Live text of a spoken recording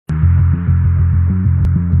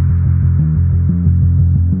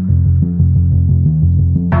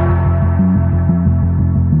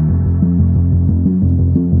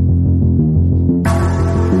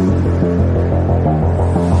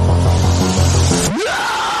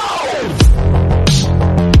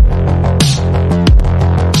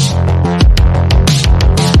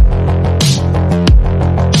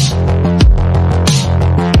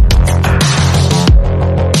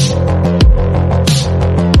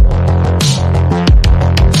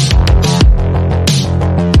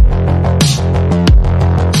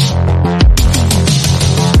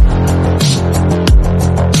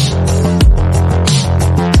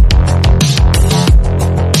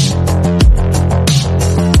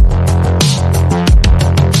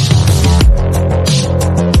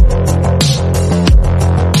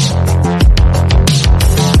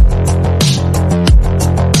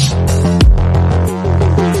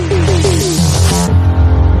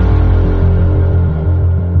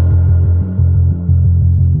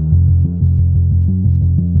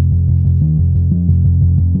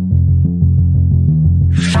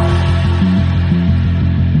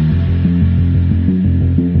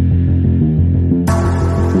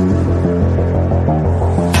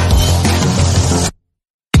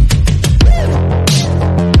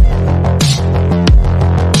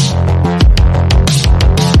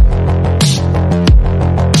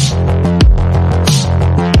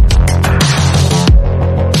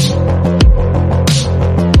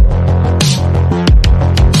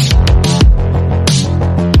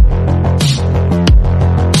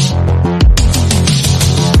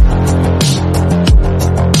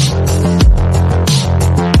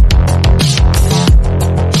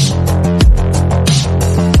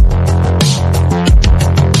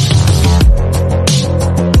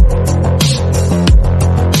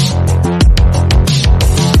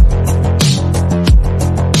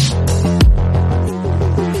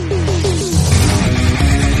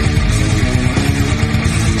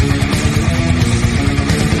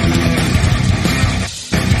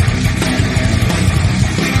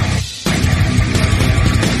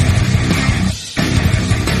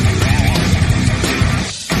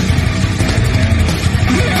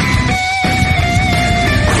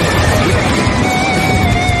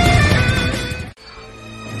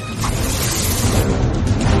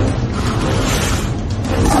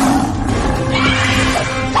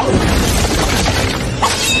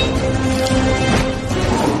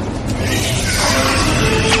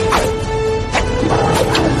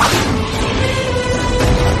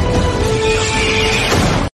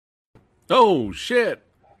Oh, shit.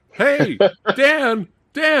 Hey, Dan,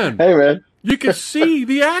 Hey, man. you can see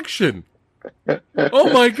the action.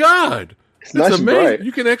 Oh, my God. It's It's nice and amazing. bright.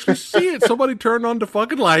 You can actually see it. Somebody turned on the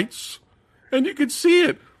fucking lights, and you can see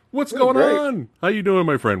it. What's Oh, going great. on? How you doing,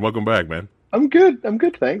 my friend? Welcome back, man. I'm good. I'm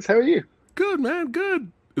good, thanks. How are you? Good, man.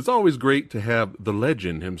 Good. It's always great to have the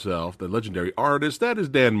legend himself, the legendary artist. That is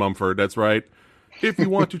Dan Mumford. That's right. If you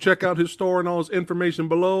want to check out his store and all his information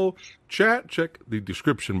below, check the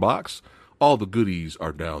description box. All the goodies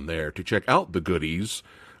are down there to check out the goodies.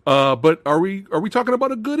 But are we talking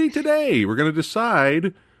about a goodie today? We're going to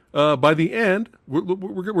decide by the end. We're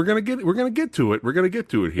going to get to it. We're going to get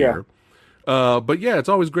to it Yeah. here. But yeah, it's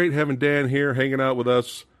always great having Dan here, hanging out with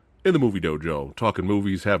us in the movie dojo, talking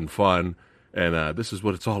movies, having fun. And this is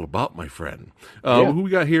what it's all about, my friend. Yeah. Who we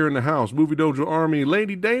got here in the house? Movie Dojo Army,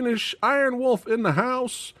 Lady Danish, Iron Wolf in the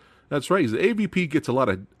house. That's right. The AVP gets a lot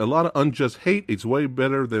of unjust hate. It's way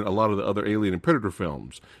better than a lot of the other Alien and Predator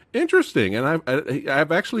films. Interesting, and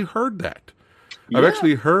I've actually heard that. I've Yeah.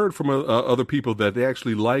 actually heard from other people that they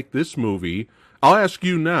actually like this movie. I'll ask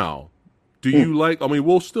you now. Do you like? I mean,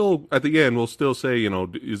 we'll still at the end. We'll still say,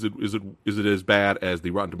 is it as bad as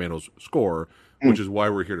the Rotten Tomatoes score, which is why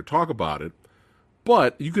we're here to talk about it.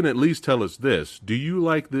 But you can at least tell us this: do you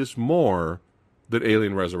like this more than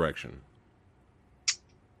Alien Resurrection,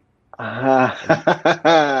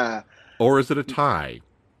 or is it a tie?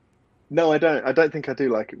 No, I don't. I don't think I do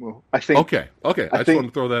like it more. I think. Okay. I just think- wanted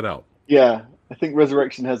to throw that out. Yeah, I think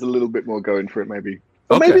Resurrection has a little bit more going for it, maybe.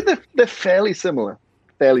 Or Okay. maybe they're fairly similar.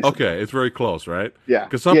 Fairly similar. Okay, it's very close, right? Yeah.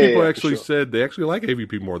 Because some Yeah, people yeah, for actually sure. said they actually like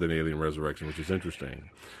AVP more than Alien Resurrection, which is interesting.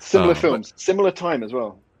 Similar but- films, similar time as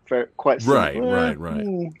well. Quite similar.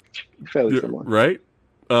 Right. Fairly Yeah, similar. right?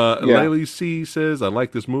 Yeah. Laley C says, I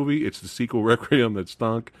like this movie. It's the sequel Requiem that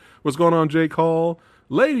stunk. What's going on, Jake Hall?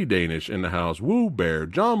 Lady Danish in the house. Woo Bear.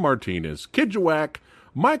 John Martinez. Kid Jawack.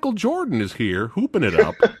 Michael Jordan is here, hooping it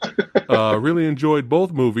up. Really enjoyed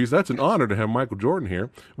both movies. That's an honor to have Michael Jordan here.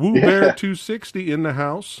 Woo Bear 260 in the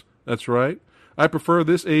house. That's right. I prefer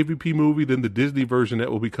this AVP movie than the Disney version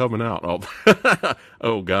that will be coming out. Oh,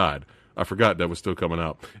 oh God. I forgot that was still coming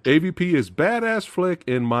out. AVP is badass flick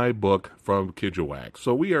in my book from Kijawak.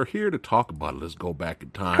 So we are here to talk about it. Let's go back in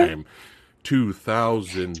time.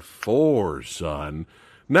 2004, son.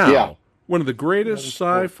 Now, Yeah. one of the greatest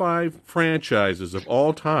sci-fi franchises of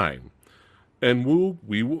all time. And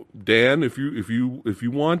Dan, if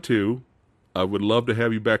you want to, I would love to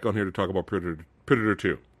have you back on here to talk about Predator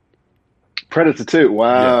 2 Predator 2.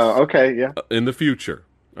 Wow. Yes. Okay. Yeah. in the future.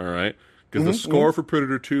 All right. Because the score for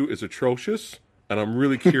Predator 2 is atrocious, and I'm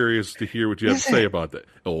really curious to hear what you have to say about that.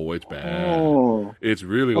 Oh, it's bad. Oh. It's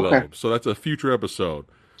really low. Okay. So that's a future episode.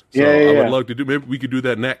 So Yeah, I yeah. would love to do, maybe we could do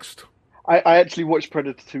that next. I actually watched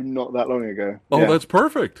Predator 2 not that long ago. Oh, Yeah. that's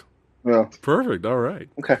perfect. Yeah. Perfect. All right.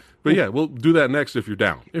 Okay. But yeah, we'll do that next if you're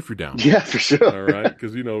down. If you're down. Yeah, for sure. All right.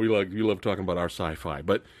 Because, we love talking about our sci-fi.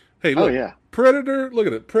 But hey, look. Oh, yeah. Predator, look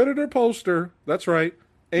at it. Predator poster. That's right.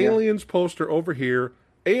 Aliens poster over here.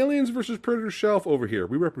 Aliens versus Predator shelf over here.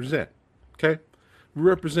 We represent. Okay? We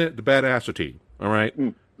represent the badassity. All right?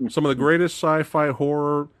 Some of the greatest sci-fi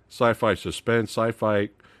horror, sci-fi suspense, sci-fi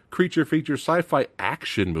creature features, sci-fi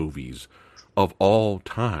action movies of all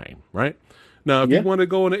time. Right? Now, if you want to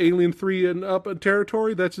go into Alien 3 and up in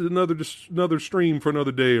territory, that's another stream for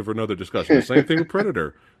another day or for another discussion. The same thing with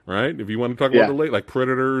Predator. Right? If you want to talk about the late, like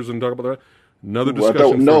Predators and talk about that, another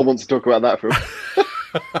discussion. No one wants to talk about that film.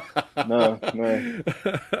 No.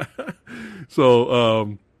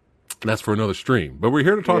 So that's for another stream. But we're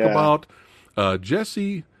here to talk Yeah. about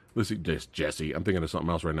Jesse. Let's see, Jesse. I'm thinking of something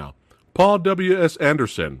else right now. Paul W.S.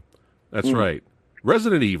 Anderson. That's right.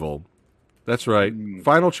 Resident Evil. That's right.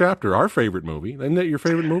 Final Chapter. Our favorite movie. Isn't that your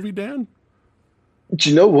favorite movie, Dan? Do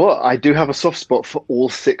you know what? I do have a soft spot for all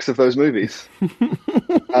 6 of those movies.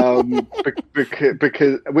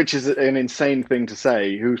 Because which is an insane thing to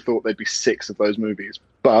say. Who thought there'd be 6 of those movies?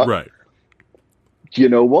 But Right. you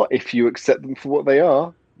know what? If you accept them for what they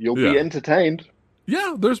are, you'll Yeah. be entertained.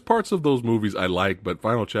 Yeah, there's parts of those movies I like, but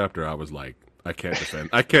Final Chapter, I was like, I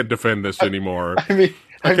can't defend this anymore. I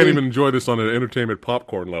can't mean, even enjoy this on an entertainment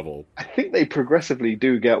popcorn level. I think they progressively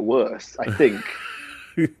do get worse. I think.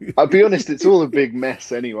 I'll be honest, it's all a big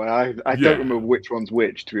mess anyway. I don't remember which one's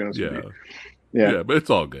which, to be honest with you. Yeah, but it's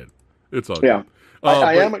all good. It's all Yeah. good.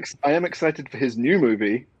 I But, am excited for his new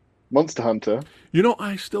movie, Monster Hunter.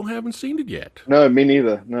 I still haven't seen it yet. No, me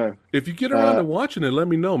neither. No. If you get around to watching it, let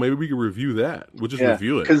me know. Maybe we can review that. We'll just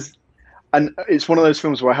review it. And it's one of those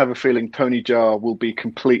films where I have a feeling Tony Jaa will be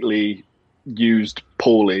completely used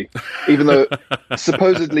poorly, even though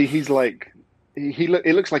supposedly he's like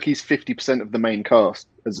it looks like he's 50% of the main cast.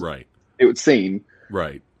 Right. it would seem.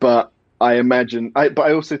 Right. But I imagine, but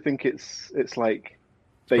I also think it's like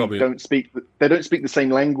they Probably don't speak the same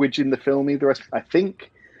language in the film either. I think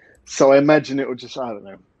so. I imagine it will just, I don't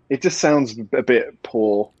know. It just sounds a bit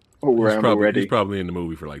poor all around he's already. probably in the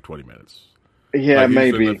movie for like 20 minutes. Yeah, Like he's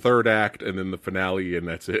in the maybe. third act and then the finale, and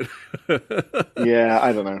that's it. Yeah,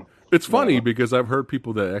 I don't know. It's funny Whatever. because I've heard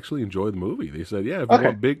people that actually enjoy the movie. They said, "Yeah,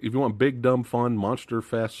 Okay. if you want big dumb fun monster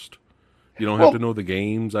fest, you don't have to Well, know the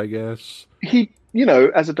games, I guess."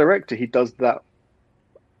 as a director, he does that.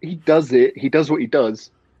 He does it. He does what he does.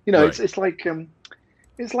 Right,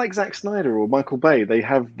 It's like Zack Snyder or Michael Bay. They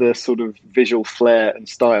have the sort of visual flair and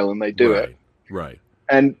style, and they do it. right, right.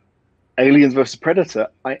 And Aliens versus Predator,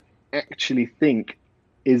 I actually think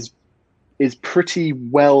is is pretty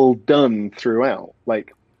well done throughout.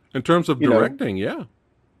 Like, In terms of you know, directing, yeah,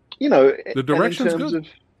 you know, the and in direction's terms good. of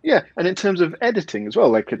yeah, and in terms of editing as well.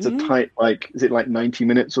 Like, it's a Hmm. tight, like, is it like 90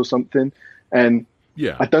 minutes or something? And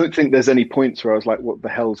Yeah. I don't think there's any points where I was like, what the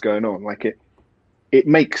hell's going on? Like, it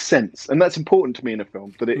makes sense, and that's important to me in a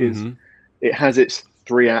film, that Hmm. it has its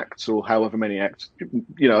three acts or however many acts.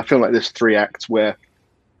 I feel like there's three acts where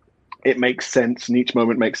it makes sense and each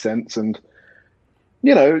moment makes sense. And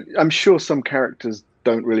I'm sure some characters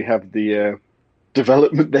don't really have the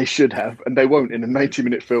development they should have, and they won't in a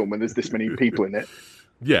 90-minute film when there's this many people in it.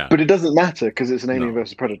 Yeah. But it doesn't matter because it's an Alien No.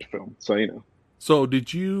 versus Predator film. So So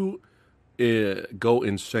did you go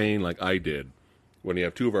insane like I did when you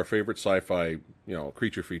have two of our favorite sci-fi,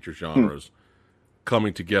 creature feature hmm. genres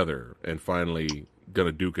coming together and finally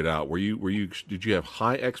gonna duke it out? Did you have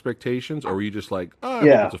high expectations, or were you just like, oh,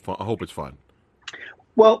 Yeah. I hope it's fun?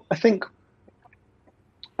 Well, I think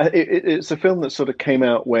it's a film that sort of came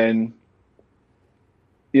out when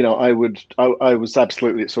I was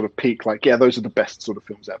absolutely at sort of peak, like, yeah, those are the best sort of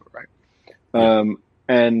films ever, right? Yeah.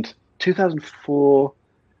 And 2004,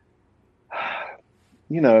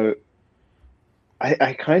 you know,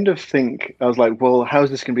 I kind of think I was like, well, how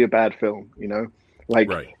is this going to be a bad film? Like,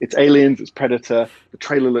 Right. it's Aliens, it's Predator, the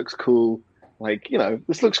trailer looks cool, like,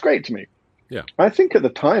 this looks great to me. Yeah. I think at the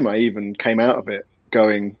time I even came out of it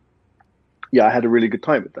going, yeah, I had a really good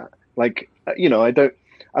time with that. Like,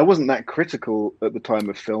 I wasn't that critical at the time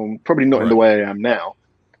of film, probably not in the Right. way I am now,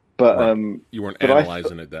 but Right. You weren't but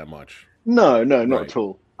analyzing it that much. no, no, not Right. at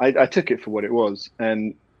all. I took it for what it was,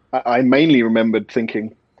 and I mainly remembered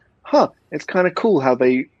thinking, huh, it's kind of cool how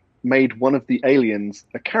they made one of the aliens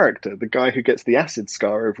a character, the guy who gets the acid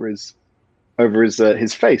scar over his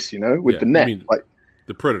face, with Yeah. the You net. mean Like,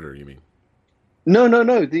 the Predator? You mean? no, no,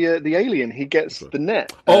 no, the alien, he gets So- the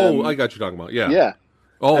net. Oh, I got you talking about. Yeah. Yeah,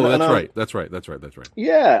 Oh, and that's I was, right. That's right. That's right. That's right.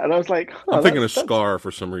 yeah, and I was like, I'm huh, thinking of that's Scar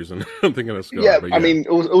for some reason. I'm thinking of Scar, yeah. but I yeah, mean,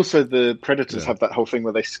 also the predators yeah, have that whole thing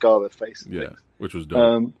where they scar their face and yeah, things. which was dope.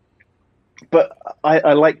 Um, but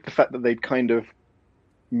I like the fact that they'd kind of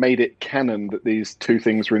made it canon that these two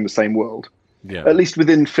things were in the same world, Yeah, at least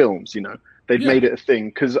within films. They'd yeah. made it a thing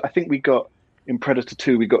because I think we got in Predator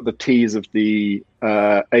 2, we got the tease of the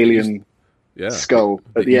The East, alien yeah, skull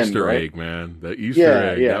the at the end, Easter right? egg, man. The Easter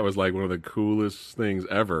Yeah, egg. yeah, That was like one of the coolest things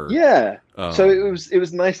ever. yeah. So it Um, was it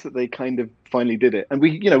was nice that they kind of finally did it, and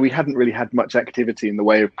we hadn't really had much activity in the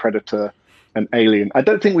way of Predator and Alien. I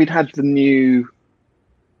don't think we'd had the new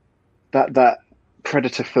that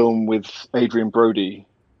Predator film with Adrian Brody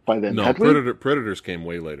by then, no, had we? Predators came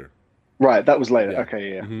way later. Right, that was later. Yeah.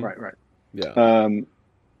 Okay, yeah, Hmm. right, right. Yeah. Um,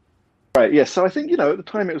 right, yeah. So I think, at the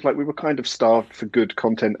time it was like we were kind of starved for good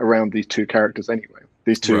content around these two characters anyway,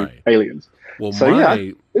 these two Right. aliens. Well, So yeah, my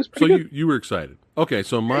it was so pretty good. you were excited. Okay,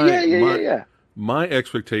 so Yeah, yeah, my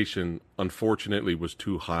expectation unfortunately was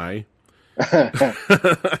too high. yeah,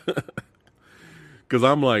 Because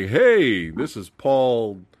I'm like, hey, this is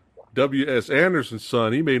Paul W.S. Anderson's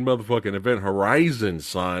son. He made motherfucking Event Horizon,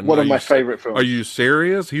 son. One of my favorite Are films. you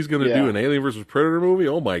serious? He's going to do Yeah, an Alien versus Predator movie?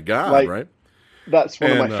 Oh my God, like right? that's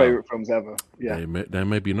one of my And favorite films ever. Yeah, that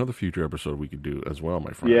might be another future episode we could do as well,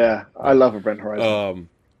 my friend. yeah. I Yeah. love Event Horizon.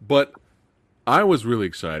 But I was really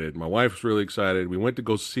excited. My wife was really excited. We went to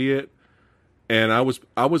go see it. And I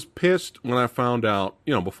was pissed when I found out,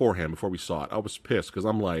 beforehand, before we saw it. I was pissed because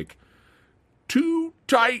I'm like, two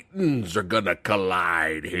titans are gonna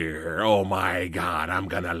collide here. Oh my God, I'm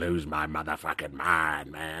gonna lose my motherfucking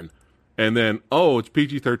mind, man. And then, oh, it's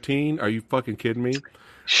PG-13. Are you fucking kidding me?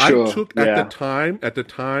 I Sure. took Yeah. at the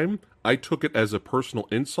time, I took it as a personal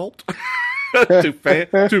insult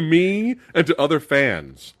to me and to other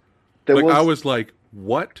fans. There Like I was was like,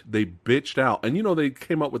 what? They bitched out. And they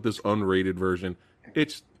came up with this unrated version.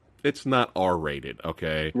 It's not R-rated,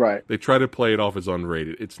 okay? right. They try to play it off as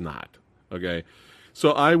unrated. It's not. Okay?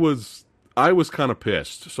 So I was I was kind of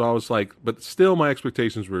pissed. So I was like, but still my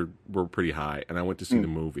expectations were pretty high, and I went to see the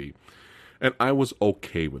movie, and I was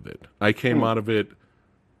okay with it. I came out of it,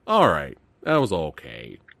 all right, that was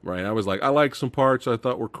okay, right? I was like, I like some parts I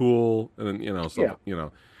thought were cool, and then, Yeah.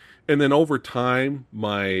 and then over time,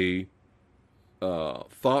 my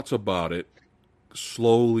thoughts about it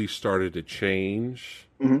slowly started to change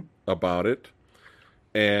Hmm. about it,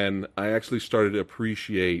 and I actually started to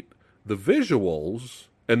appreciate the visuals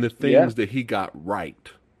and the Yeah. things that he got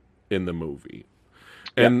right in the movie.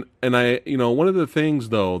 Yeah. And I, one of the things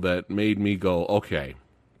though that made me go, okay,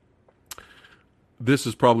 this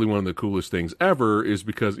is probably one of the coolest things ever is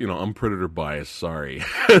because, I'm Predator biased, sorry.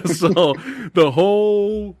 So the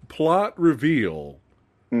whole plot reveal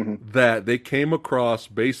Hmm. that they came across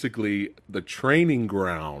basically the training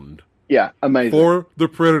ground Yeah. Amazing. for the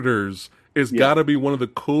Predators is Yeah. got to be one of the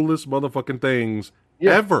coolest motherfucking things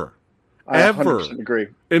Yeah. ever, I ever 100% agree.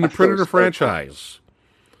 in I the thought it Predator was so cool. franchise.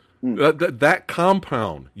 Mm. That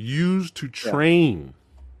compound used to Yeah. train,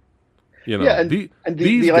 Yeah. And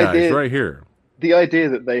these guys right here. the idea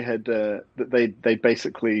that they had that they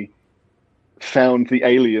basically found the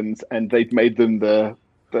aliens and they'd made them the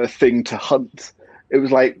thing to hunt. It was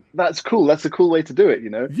like, that's cool. That's a cool way to do it.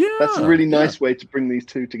 That's a Yeah, really yeah, nice way to bring these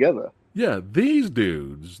two together. yeah. These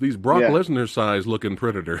dudes, these Brock Yeah. Lesnar size looking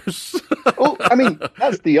Predators. Oh, I mean,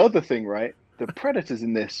 that's the other thing, right? The predators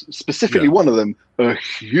in this, specifically Yeah, one of them, are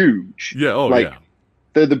huge. yeah. Oh, Like yeah.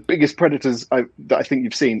 they're the biggest predators that I think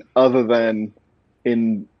you've seen, other than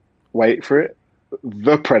in wait for it,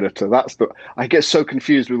 the Predator. That's the I get so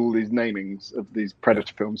confused with all these namings of these Yeah.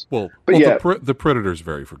 Predator films. Well, But the yeah, the Predator's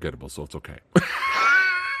very forgettable, so it's okay.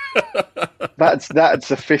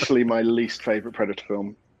 that's officially my least favorite Predator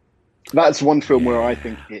film. That's one film where I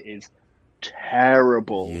think Yeah, it is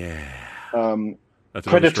terrible. yeah. Um, That's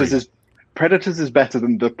another Predators string. is Predators is better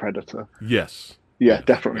than the Predator. Yes, Yeah, yes,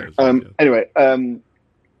 definitely. yes, yes, yes. Anyway,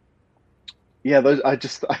 yeah, those I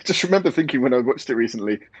just remember thinking when I watched it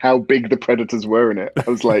recently how big the predators were in it. I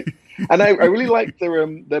was like, and I really liked their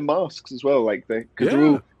masks as well, like because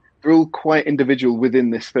Yeah, they're all quite individual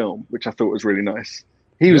within this film, which I thought was really nice.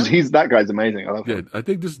 yeah, He's that guy's amazing. I love yeah. him. I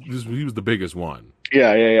think this he was the biggest one.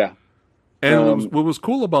 Yeah, yeah, yeah. And what was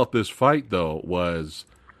cool about this fight though was,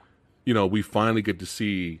 we finally get to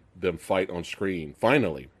see them fight on screen.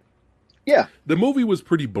 Finally, Yeah, the movie was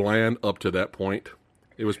pretty bland up to that point.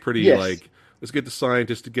 It was pretty yes, like, let's get the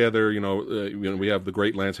scientists together. We have the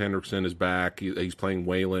great Lance Henriksen is back. He's playing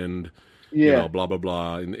Wayland. yeah. Blah blah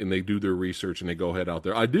blah, and they do their research and they go head out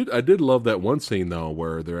there. I did love that one scene though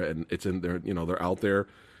where they're out there,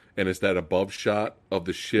 and it's that above shot of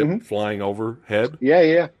the ship Hmm. flying overhead, Yeah,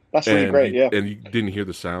 yeah. That's really and great. Yeah, you didn't hear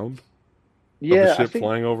the sound of the yeah. I ship think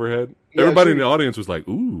flying overhead. yeah, it's Everybody in the really. audience was like,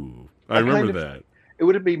 "Ooh, I I kind remember of. that." It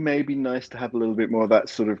would have been maybe nice to have a little bit more of that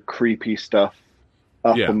sort of creepy stuff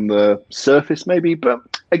up Yeah, on the surface, maybe. But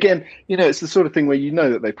again, it's the sort of thing where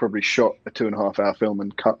that they probably shot a 2.5 hour film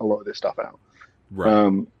and cut a lot of this stuff out. right,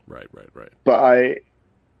 Um, right, right, right. but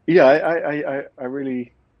yeah, I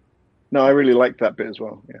really, no, I really liked that bit as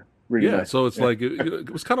well. Yeah, really Yeah, nice. so it's Yeah, like it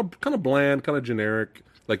was kind of bland, kind of generic,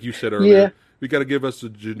 like you said yeah, earlier. We got to give us the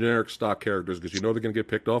generic stock characters because they're going to get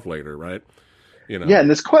picked off later, right? You yeah. know. And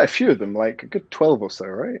there's quite a few of them, like a good 12 or so,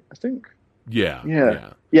 right? I think. Yeah, Yeah, yeah.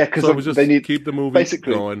 yeah, because So it was they just need keep the movie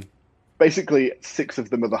basically, going, basically 6 of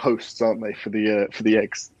them are the hosts, aren't they, for the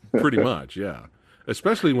eggs? pretty much. Yeah,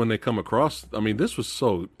 especially when they come across. I mean, this was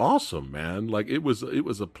so awesome, man. Like it was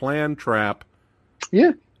a planned trap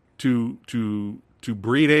Yeah. to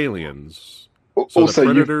breed aliens, Also,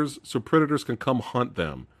 so predators can come hunt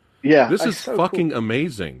them. yeah, This it's is so cool. fucking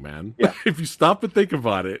amazing, man. Yeah, If you stop and think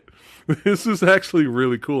about it, this is actually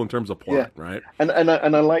really cool in terms of yeah, plot, right? and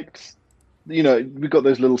I liked, we got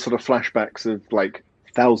those little sort of flashbacks of like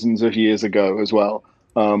thousands of years ago as well.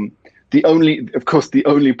 Of course, the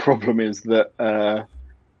only problem is that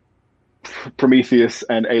Prometheus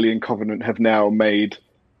and Alien Covenant have now made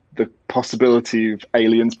the possibility of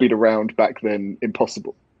aliens being around back then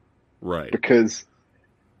impossible. Right. Because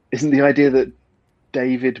isn't the idea that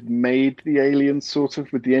David made the aliens sort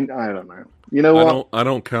of with the end? I don't know. You know what? I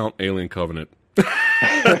don't count Alien Covenant. Yeah,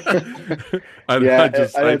 I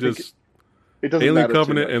don't think just it doesn't Alien matter too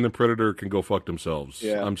Covenant much. and the Predator can go fuck themselves.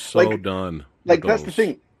 Yeah, I'm so like done with like that's the those.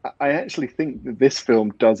 thing. I actually think that this film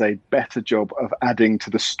does a better job of adding to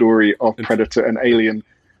the story of In, Predator and Alien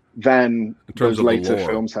than in terms those of the later lore.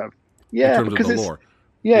 films have. In Yeah, terms of because the lore.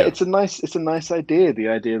 Yeah. it's a nice idea. The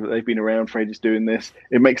idea that they've been around for ages doing this.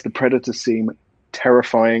 It makes the Predator seem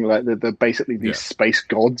terrifying, like they're basically these Yeah. space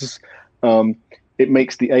gods. Um, it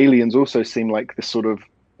makes the aliens also seem like this sort of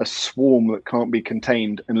a swarm that can't be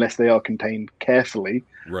contained unless they are contained carefully.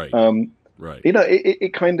 Right. Right.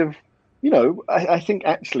 It kind of, I think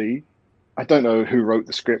actually, I don't know who wrote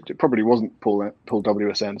the script. It probably wasn't Paul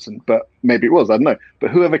W.S. Anderson, but maybe it was. I don't know. But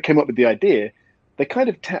whoever came up with the idea, they kind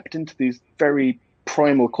of tapped into these very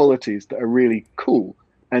primal qualities that are really cool.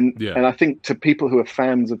 And I think to people who are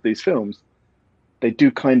fans of these films, they do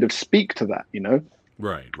kind of speak to that,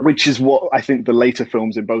 Right. Which is what I think the later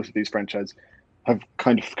films in both of these franchises have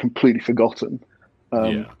kind of completely forgotten.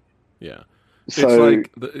 Yeah. So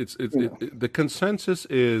it's like the consensus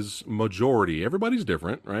is majority. Everybody's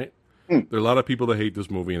different, right? There are a lot of people that hate this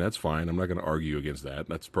movie, and that's fine. I'm not going to argue against that.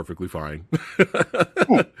 That's perfectly fine.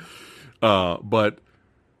 But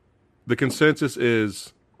the consensus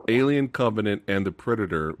is Alien Covenant and the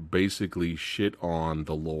Predator basically shit on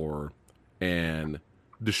the lore and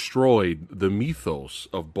destroyed the mythos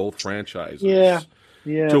of both franchises. Yeah.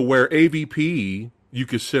 To where AVP, you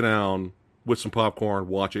could sit down with some popcorn,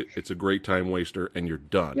 watch it. It's a great time waster, and you're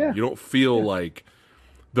done. Yeah. You don't feel like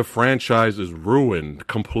the franchise is ruined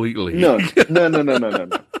completely. No. You know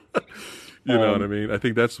what I mean? I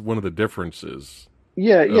think that's one of the differences.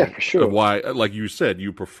 Yeah, for sure. Why, like you said,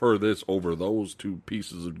 you prefer this over those two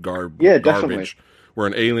pieces of Yeah, garbage. definitely. Where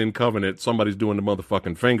an Alien Covenant, somebody's doing the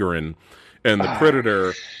motherfucking fingering, and the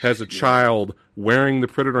Predator has a child wearing the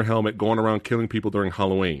Predator helmet going around killing people during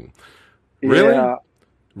Halloween. Really? Yeah.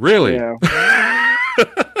 Really? Yeah.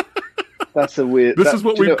 That's a weird... This is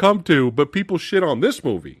what we've come to, but people shit on this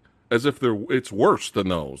movie as if it's worse than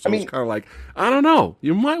those. So it's kind of like, I don't know.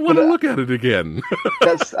 You might want to look at it again.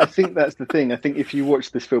 I think that's the thing. I think if you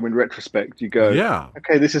watch this film in retrospect, you go,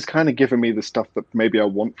 okay, this is kind of giving me the stuff that maybe I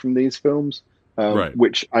want from these films,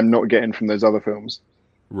 which I'm not getting from those other films.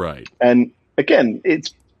 Right. And again,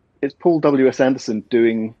 it's Paul W.S. Anderson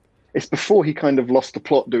doing... It's before he kind of lost the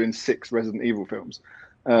plot doing 6 Resident Evil films.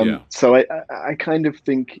 So I kind of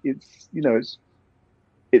think it's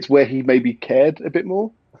where he maybe cared a bit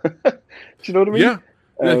more. Do you know what I mean?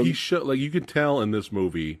 Yeah. He showed, like, you can tell in this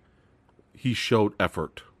movie, he showed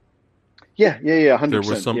effort. Yeah, 100%. There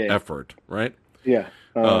was some effort, right? Yeah.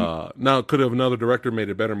 Now, could have another director made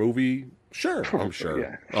a better movie? Sure, probably, I'm sure,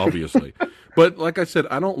 yeah. obviously. But like I said,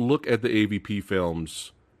 I don't look at the AVP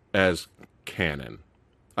films as canon.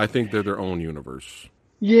 I think they're their own universe.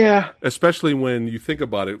 Yeah. Especially when you think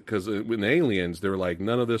about it, because in Aliens, they were like,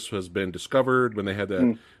 none of this has been discovered. When they had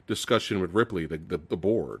that discussion with Ripley, the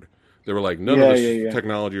board, they were like, none of this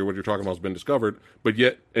technology or what you're talking about has been discovered. But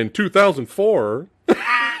yet, in 2004,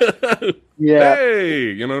 hey,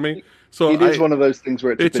 you know what I mean? So it is one of those things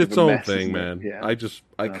where it's its a own mess, thing, man. Yeah.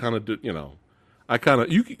 I kind of do,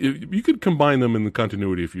 you could combine them in the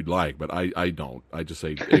continuity if you'd like, but I don't. I just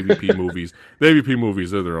say AVP movies. The AVP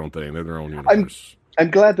movies, they're their own thing. They're their own universe. I'm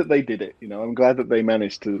glad that they did it. I'm glad that they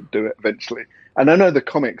managed to do it eventually. And I know the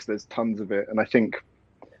comics, there's tons of it. And I think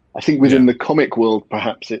within the comic world,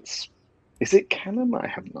 perhaps is it canon? I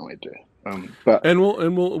have no idea. But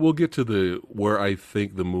we'll get to where I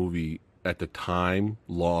think the movie at the time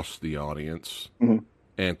lost the audience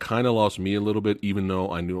and kind of lost me a little bit, even though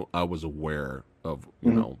I was aware of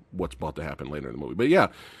what's about to happen later in the movie. But yeah,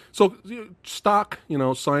 so stock,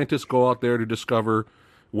 scientists go out there to discover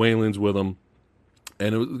Wayland's with them.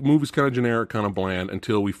 And the movie's kind of generic, kind of bland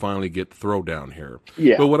until we finally get Throwdown here.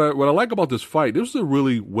 Yeah. But what I like about this fight, this is a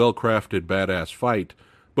really well-crafted, badass fight.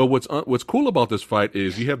 But what's cool about this fight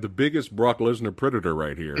is you have the biggest Brock Lesnar Predator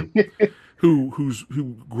right here,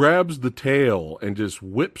 who grabs the tail and just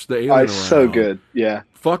whips the alien around. So good, yeah.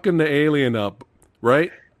 Fucking the alien up,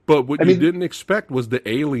 right? But what you didn't expect was the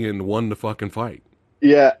alien won the fucking fight.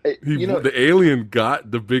 Yeah, the alien got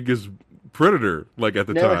the biggest Predator, like at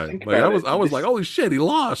the time, like I was like, holy shit, he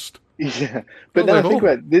lost. Yeah, but now I think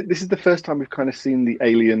about it, this is the first time we've kind of seen the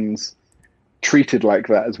aliens treated like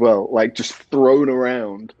that as well, like just thrown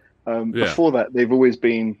around. Before that, they've always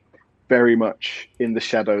been very much in the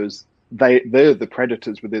shadows. They're the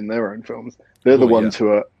predators within their own films. They're the ones who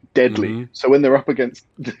are deadly. Mm-hmm. So when they're up against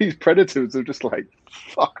these predators, they're just like,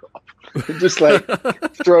 fuck off, just like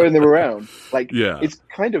throwing them around. Like, it's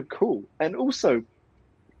kind of cool, and also.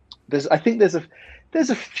 I think there's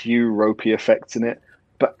a few ropey effects in it,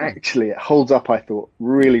 but actually it holds up, I thought,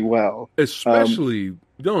 really well. Especially,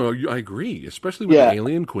 I agree. Especially with the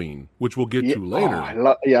Alien Queen, which we'll get to later. I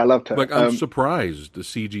loved her. Like, I'm surprised the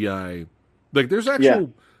CGI. Like, there's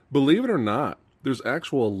actual, believe it or not, there's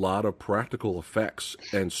a lot of practical effects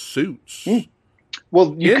and suits.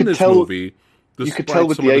 Well, you could tell. Movie. You could tell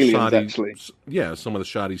with the aliens, actually. Yeah, some of the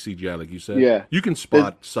shoddy CGI, like you said. Yeah, you can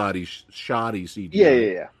spot shoddy CGI.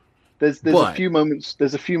 Yeah. There's a few moments.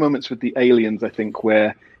 There's a few moments with the aliens, I think,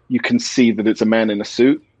 where you can see that it's a man in a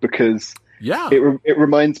suit, because Yeah. it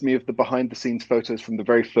reminds me of the behind the scenes photos from the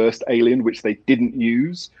very first Alien, which they didn't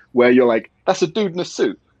use, where you're like, that's a dude in a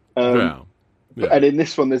suit. Um, Yeah. Yeah. and in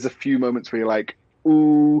this one, there's a few moments where you're like,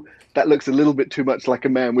 ooh, that looks a little bit too much like a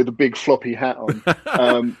man with a big floppy hat on.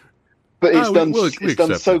 Um, but We it's done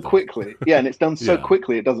accept so it though. quickly. Yeah, and it's done so Yeah.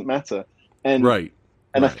 quickly it doesn't matter. And Right.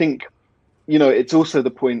 and I Right. think, you know, it's also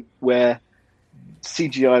the point where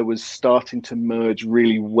CGI was starting to merge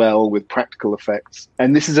really well with practical effects.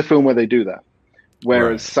 And this is a film where they do that.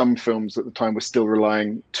 Whereas Right. some films at the time were still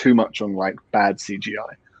relying too much on like bad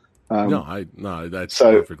CGI. No, Um, that's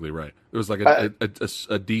so perfectly right. It was like uh,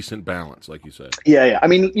 a decent balance, like you said. yeah, yeah. I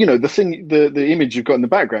mean, you know, the image you've got in the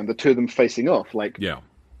background, the two of them facing off, like Yeah.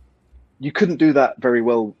 you couldn't do that very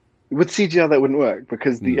well with CGI. That wouldn't work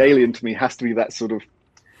because the No. alien to me has to be that sort of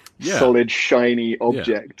Yeah. solid, shiny Yeah.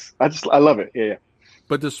 object. I love it. Yeah, yeah.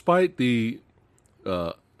 But despite the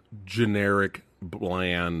uh, generic,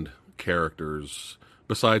 bland characters,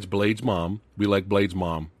 besides Blade's mom, we like Blade's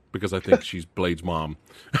mom because I think she's Blade's mom.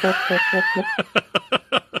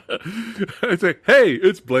 I say, hey,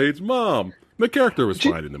 it's Blade's mom. The character was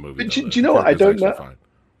fine in the movie, But though. do you The know what? I character was don't actually know. fine.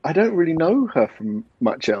 I don't really know her from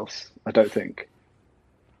much else. I don't think,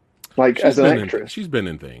 like She's as an been actress. she's been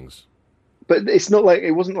in things. But it's not like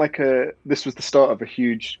it wasn't like a. This was the start of a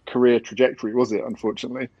huge career trajectory, was it?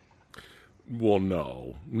 Unfortunately. Well,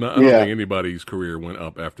 no, I don't Yeah. think anybody's career went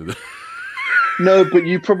up after that. No, but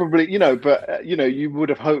you probably, you know, but you know, you would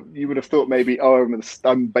have thought maybe, oh,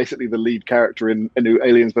 I'm basically the lead character in a new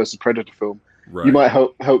Aliens versus Predator film. You Right? might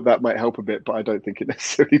hope that might help a bit, but I don't think it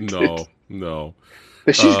necessarily did. No, no.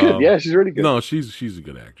 But she's good. Yeah, she's really good. No, she's a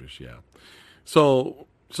good actress. Yeah. So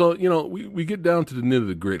you know, we get down to the nit of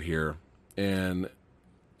the grit here, and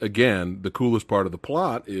again, the coolest part of the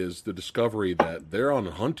plot is the discovery that they're on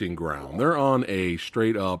a hunting ground. They're on a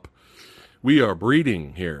straight up. We are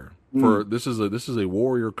breeding here for this is a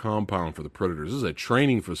warrior compound for the predators. This is a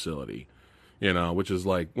training facility, you know, which is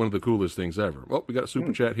like one of the coolest things ever. Oh, we got a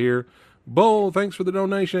super chat here. Bo, thanks for the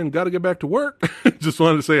donation. Got to get back to work. Just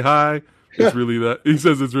wanted to say hi. It's really that. He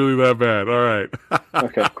says it's really that bad. All right.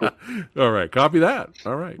 Okay, cool. All right. Copy that.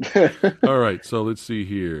 All right. All right. So let's see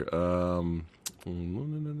here. All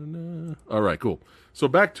right. Cool. So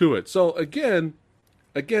back to it. So again,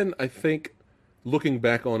 I think looking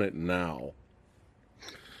back on it now,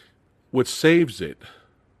 what saves it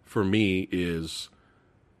for me is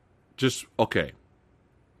just okay.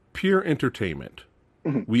 Pure entertainment.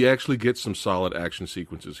 We actually get some solid action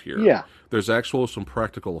sequences here. Yeah. There's actual some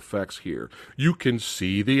practical effects here. You can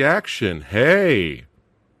see the action. Hey,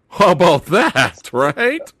 how about that,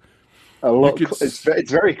 right? A lot. You could It's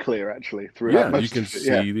very clear actually throughout. Yeah, most you can of it,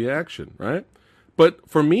 see the action, right? But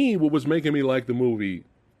for me, what was making me like the movie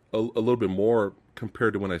a little bit more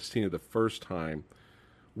compared to when I seen it the first time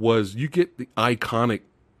was you get the iconic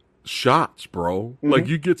shots, bro. Like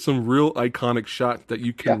you get some real iconic shots that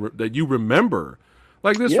you can that you remember.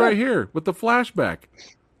 Like this right here with the flashback.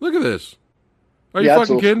 Look at this. Are you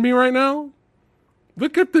fucking kidding me right now?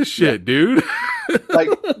 Look at this shit, dude. Like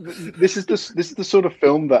this is the sort of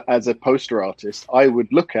film that as a poster artist I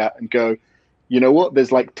would look at and go, you know what?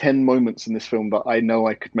 There's like 10 moments in this film that I know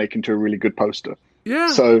I could make into a really good poster.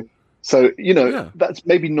 Yeah. So you know, that's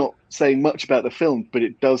maybe not saying much about the film, but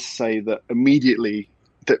it does say that immediately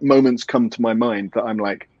that moments come to my mind that I'm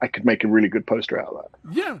like, I could make a really good poster out of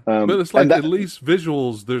that. Yeah. But it's like at least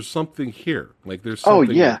visuals, there's something here. Like there's something.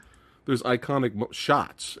 Oh, yeah. There's iconic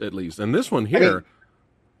shots at least. And this one here,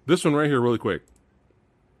 this one right here really quick.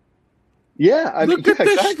 Yeah, look at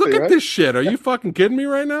this! Look at this shit! Are you fucking kidding me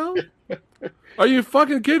right now? Are you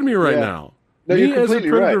fucking kidding me right now? No, me as a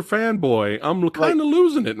Predator right. fanboy, I'm kind of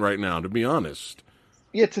losing it right now, to be honest.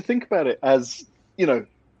 Yeah, to think about it as, you know,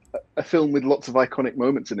 a film with lots of iconic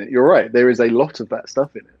moments in it. You're right. There is a lot of that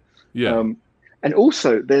stuff in it. Yeah. And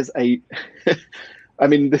also there's I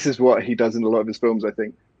mean, this is what he does in a lot of his films, I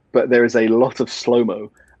think, but there is a lot of slow-mo.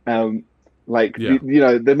 You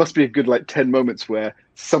know, there must be a good like 10 moments where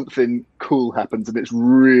something cool happens and it's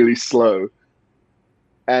really slow.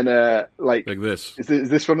 And like this. Is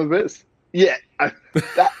this one of the bits? Yeah.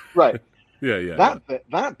 That right. Yeah.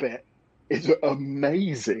 That bit is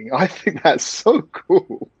amazing. I think that's so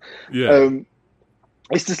cool. Yeah.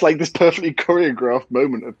 It's just like this perfectly choreographed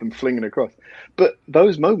moment of them flinging across. But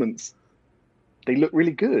those moments, they look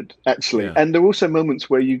really good, actually. Yeah. And there are also moments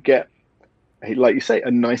where you get, like you say,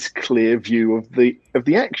 a nice clear view of the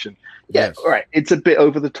action. Yeah, yes. All right. It's a bit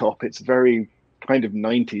over the top. It's very kind of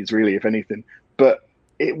 90s, really, if anything. But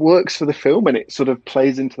it works for the film and it sort of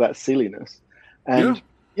plays into that silliness. And,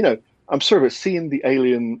 you know, I'm sorry, but seeing the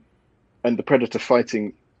alien and the predator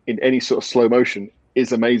fighting in any sort of slow motion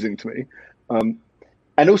is amazing to me.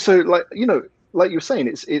 And also, like like you were saying,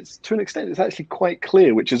 it's to an extent, it's actually quite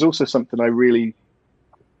clear, which is also something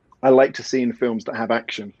I like to see in films that have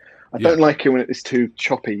action. I Yeah. don't like it when it's too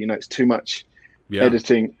choppy. It's too much Yeah.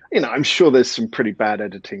 editing. I'm sure there's some pretty bad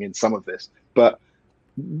editing in some of this, but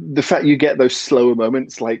the fact you get those slower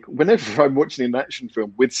moments, like whenever I'm watching an action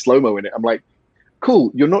film with slow-mo in it, I'm like,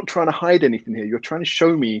 cool, you're not trying to hide anything here. You're trying to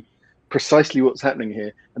show me precisely what's happening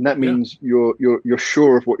here, and that Yeah. means you're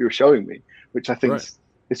sure of what you're showing me, which I think Right.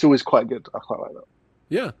 it's always quite good. I quite like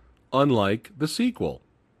Yeah. Unlike the sequel.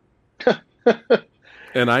 that.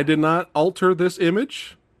 And I did not alter this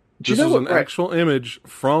image. Do you This know is what? an Right. actual image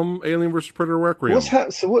from Alien vs. Predator Requiem.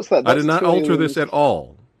 So what's that? I did That's not two alter this aliens. at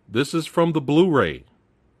all. This is from the Blu-ray.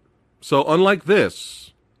 So unlike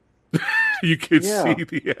this, you can see Yeah.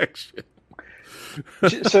 the action.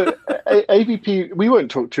 So AVP. We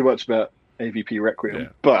won't talk too much about AVP Yeah. Requiem,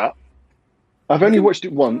 but I've You only can watched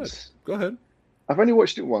it go ahead. once. Go ahead. I've only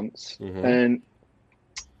watched it once, Mhm. and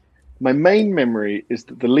my main memory is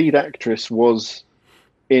that the lead actress was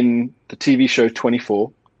in the TV show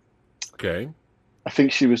 24. Okay. I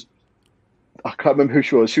think she was, I can't remember who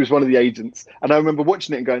she was. She was one of the agents. And I remember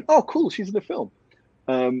watching it and going, oh, cool, she's in the film.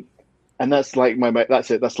 And that's like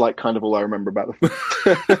that's it. That's like kind of all I remember about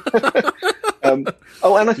the film.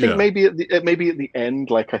 Oh, and I think Yeah. maybe at the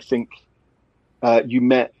end, like I think you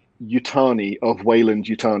met Yutani of Wayland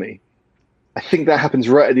Yutani. I think that happens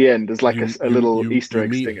right at the end as like a little Easter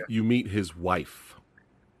egg stinger. You meet his wife.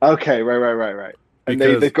 Okay, right. And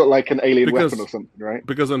Because they've got like an alien weapon because or something, right?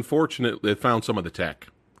 because unfortunately they found some of the tech.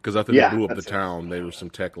 Because after they Yeah, blew up the that's it. town, there was some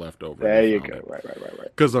tech left over. There you go. Right.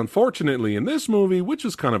 Because unfortunately, in this movie, which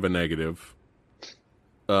is kind of a negative,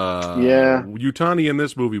 Yeah. Yutani in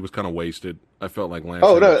this movie was kind of wasted. I felt like Lance.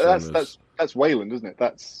 Oh no, Henriksen that's Wayland, isn't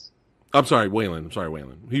it? I'm sorry, Wayland. I'm sorry,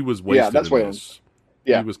 Wayland. He was Yeah, wasted. that's in Wayland. This.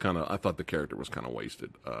 Yeah. He was kind of. I thought the character was kind of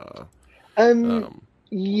wasted. Yeah.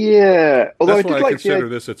 Although I That's why did I like consider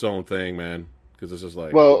this its own thing, man. Because this is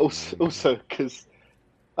like. well, also because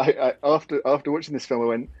I after watching this film, I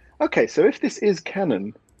went, okay, so if this is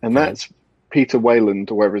canon and Okay. that's Peter Wayland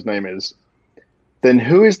or whatever his name is, then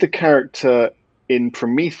who is the character in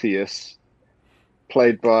Prometheus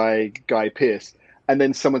played by Guy Pearce? And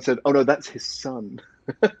then someone said, oh no, that's his son.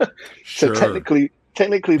 So Sure.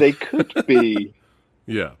 technically they could be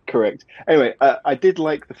Yeah. correct. Anyway, I did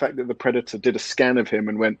like the fact that the Predator did a scan of him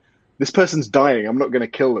and went, this person's dying. I'm not going to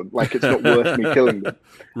kill them. Like, it's not worth me killing them.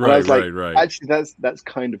 And I was like, Right. actually, that's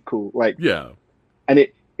kind of cool. Like, Yeah. and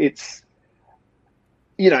it's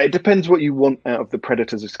it depends what you want out of the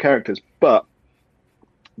Predators as characters. But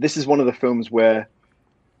this is one of the films where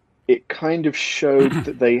it kind of showed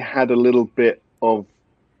that they had a little bit of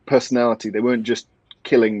personality. They weren't just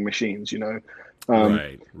killing machines,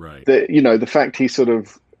 Right. The fact he sort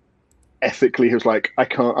of ethically he was like,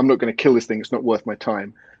 I'm not going to kill this thing. It's not worth my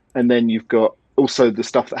time. And then you've got also the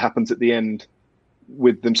stuff that happens at the end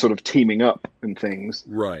with them sort of teaming up and things.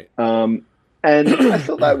 Right. And I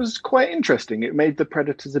thought that was quite interesting. It made the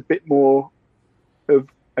Predators a bit more of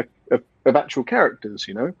actual characters,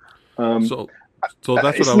 So that's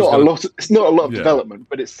what it's I was not gonna, a lot. It's not a lot of Yeah. development,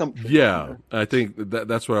 but it's something. Yeah, I think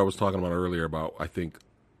that's what I was talking about earlier. About I think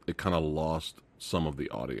it kind of lost some of the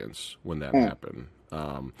audience when that happened.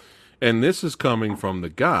 And this is coming from the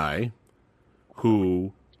guy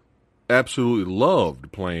who absolutely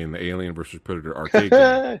loved playing the Alien versus Predator arcade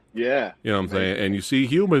game. Yeah. You know what I'm saying? And you see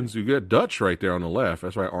humans, you get Dutch right there on the left.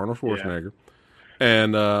 That's right, Arnold Schwarzenegger.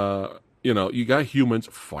 And you got humans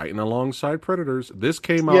fighting alongside predators. This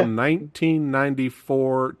came out in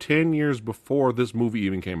 1994, 10 years before this movie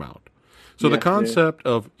even came out. So the concept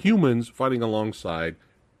of humans fighting alongside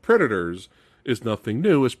predators is nothing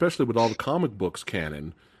new, especially with all the comic books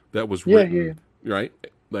canon that was written, right?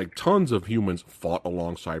 Like tons of humans fought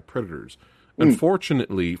alongside predators.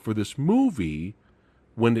 Unfortunately, for this movie,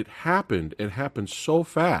 when it happened so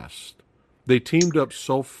fast. They teamed up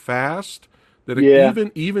so fast that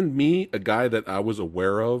even me, a guy that I was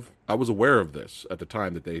aware of this at the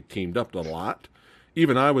time that they teamed up a lot.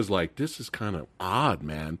 Even I was like, this is kind of odd,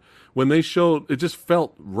 man. When they showed, it just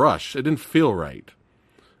felt rushed. It didn't feel right.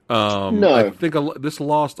 No. I think this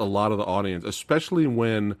lost a lot of the audience, especially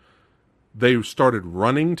when they started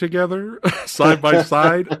running together side by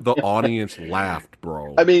side. The audience laughed,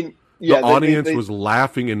 bro. I mean, the audience was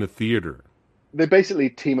laughing in the theater. They basically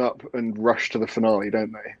team up and rush to the finale,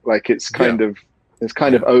 don't they? Like it's kind of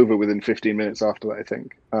over within 15 minutes after that, I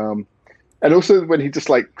think. And also when he just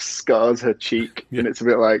like scars her cheek, and it's a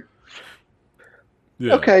bit like,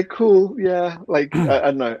 okay, cool, yeah. Like I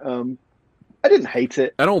don't know. I didn't hate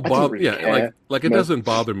it. I don't bother. Really care. Like it doesn't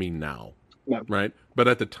bother me now. No. right? But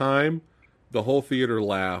at the time, the whole theater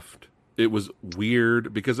laughed. It was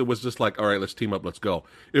weird because it was just like, all right, let's team up, let's go.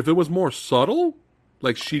 If it was more subtle,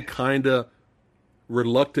 like she kind of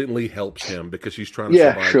reluctantly helps him because she's trying to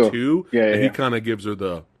Yeah, survive sure. too, Yeah, and yeah, he yeah. kind of gives her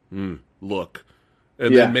the look,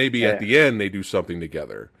 and then Yeah, maybe at yeah, the end they do something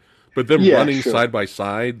together. But them yeah, running sure. side by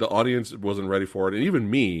side, the audience wasn't ready for it, and even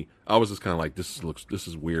me, I was just kind of like, this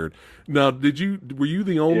is weird. Now, were you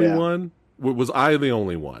the only Yeah. one? Was I the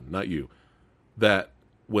only one, not you, that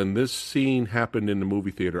when this scene happened in the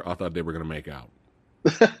movie theater, I thought they were going to make out?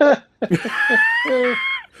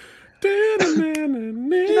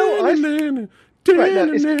 You know, right now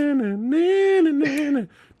it's very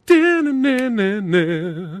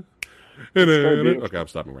Okay, beautiful. I'm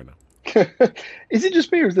stopping right now. Is it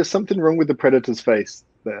just me, or is there something wrong with the predator's face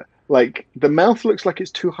there? Like the mouth looks like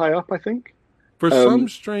it's too high up, I think. For some Um,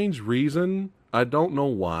 strange reason, I don't know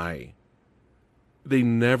why, they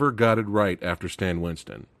never got it right after Stan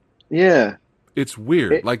Winston. yeah, It's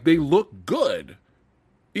weird. it, Like they look good.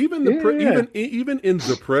 Even yeah, yeah. even in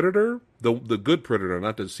the Predator, the good Predator,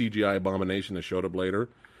 not the CGI abomination that showed up later.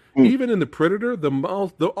 Mm, Even in the Predator,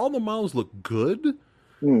 all the mouths look good,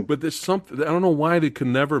 mm. but there's something I don't know why they could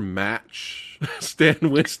never match Stan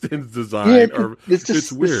Winston's Yeah, design. Or there's it's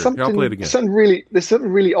just weird. Here, I'll play it again. there's something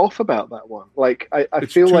really off about that one. Like I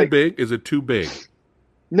It's feel too like big. Is it too big?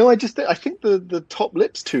 no, I think the top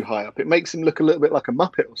lip's too high up. It makes him look a little bit like a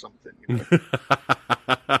Muppet or something. You know,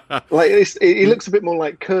 like he looks a bit more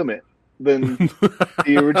like Kermit than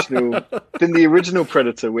the original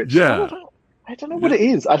Predator. Which Yeah, I don't know what it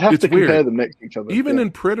is. I'd have it's to compare weird. them next to each other. Even Yeah,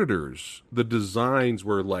 in Predators, the designs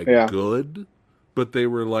were like yeah, good, but they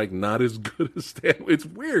were like not as good as Stan. It's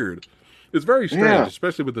weird. It's very strange, yeah.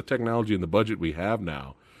 especially with the technology and the budget we have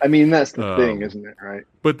now. I mean, that's the thing, Um, isn't it? Right?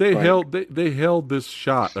 but Like, they held this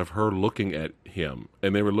shot of her looking at him,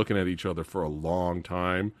 and they were looking at each other for a long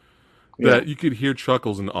time. yeah. That you could hear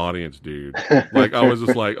chuckles in the audience, dude. Like I was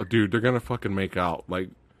just like, oh, dude, they're gonna fucking make out. Like,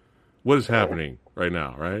 what is happening right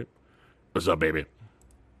now? Right? What's up, baby?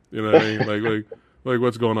 You know what I mean? Like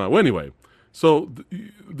what's going on? Well, anyway, so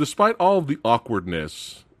despite all of the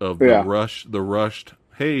awkwardness of Yeah. the rushed,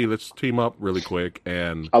 hey, let's team up really quick,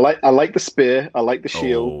 and I like the spear. I like the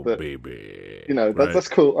shield. oh, But baby, you know, right? that's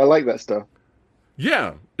cool. I like that stuff.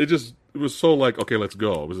 Yeah, it was so like, okay, let's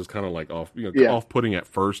go. It was just kind of like Yeah. off putting at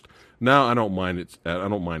first. Now I don't mind it. I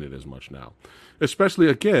don't mind it as much now, especially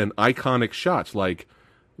again iconic shots. Like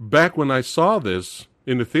back when I saw this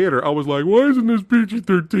in the theater, I was like, why isn't this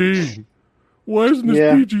PG-13? Yeah. Why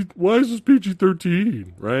is this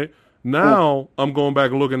PG-13? Right now, I'm going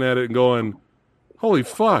back and looking at it and going, holy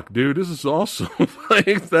fuck, dude, this is awesome.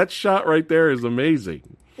 Like that shot right there is amazing.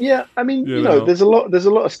 Yeah, I mean, You know? there's a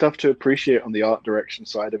lot of stuff to appreciate on the art direction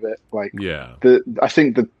side of it. Like Yeah. I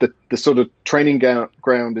think the sort of training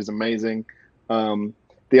ground is amazing.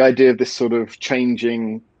 The idea of this sort of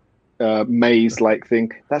changing maze like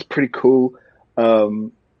thing, that's pretty cool.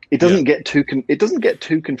 It Yeah. doesn't get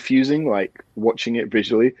too confusing like watching it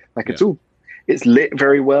visually. Like Yeah. it's lit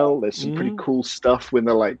very well. There's some pretty Hmm. cool stuff when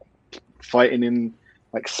they're like fighting in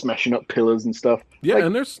like smashing up pillars and stuff. Yeah, Like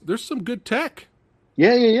and there's some good tech.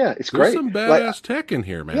 yeah, it's There's great. some Like badass tech in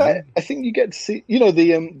here, yeah, man. I think you get to see,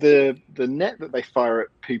 the net that they fire at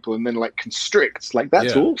people and then like constricts, like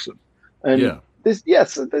that's Yeah. awesome. And Yeah. there's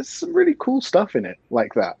some really cool stuff in it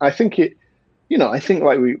like that. I think I think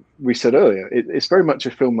like we said earlier, it's very much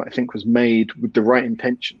a film that I think was made with the right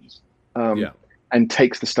intentions, Yeah. and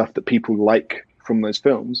takes the stuff that people like from those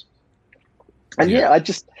films. And Yeah. yeah, I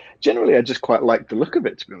just quite like the look of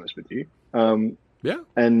it, to be honest with you. Yeah.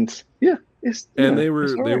 And yeah, And it's all they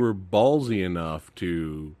right. were ballsy enough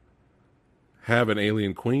to have an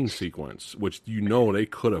alien queen sequence, which they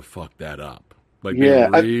could have fucked that up. Like they Yeah,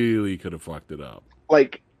 really could have fucked it up.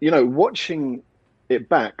 like watching it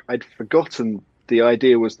back, I'd forgotten the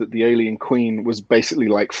idea was that the alien queen was basically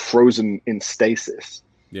like frozen in stasis.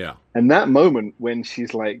 Yeah. And that moment when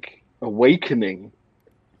she's like awakening,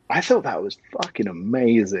 I thought that was fucking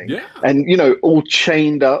amazing. Yeah. And all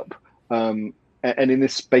chained up, and in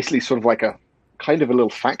this basically sort of like a kind of a little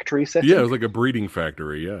factory setting. Yeah, it was like a breeding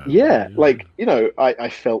factory, yeah. Yeah, like I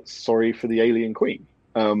felt sorry for the alien queen.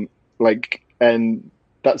 And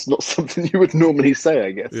that's not something you would normally say,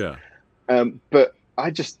 I guess. Yeah. But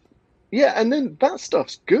I just, yeah, and then that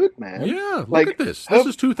stuff's good, man. Yeah, look Like, at this. her- This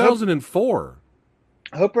is 2004.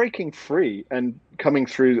 Her breaking free and coming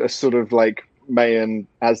through a sort of like Mayan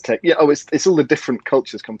Aztec. Yeah, oh, it's all the different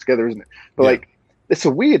cultures come together, isn't it? But Yeah. like, it's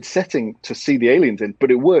a weird setting to see the aliens in,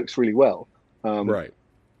 but it works really well. Right.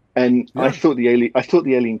 And Yeah. I thought the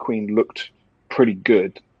alien queen looked pretty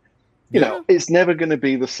good. Yeah, it's never going to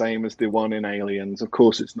be the same as the one in Aliens. Of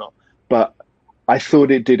course, it's not. But I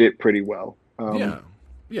thought it did it pretty well. yeah,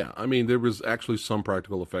 yeah. I mean, there was actually some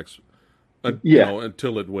practical effects, Yeah,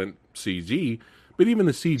 until it went CG. But even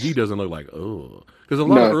the CG doesn't look like because a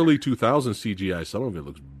lot of no. early 2000 CGI, some of it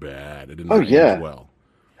looks bad. It did Oh not age yeah. well.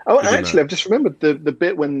 Oh, It did actually, not. I've just remembered the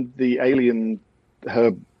bit when the alien,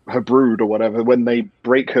 her her brood or whatever, when they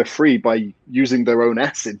break her free by using their own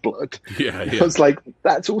acid blood. Yeah, I yeah, was like,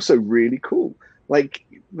 that's also really cool. Like,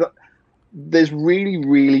 there's really,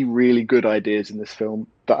 really, really good ideas in this film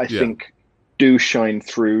that I yeah, think do shine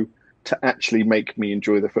through to actually make me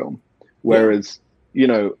enjoy the film. yeah. Whereas, you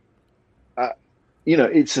know, uh,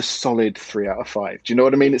 it's a solid 3 out of 5. Do you know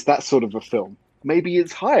what I mean? It's that sort of a film. Maybe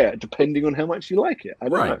it's higher depending on how much you like it. I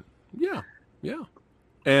don't Right. know. Yeah, yeah.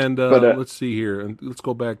 And But let's see here, and let's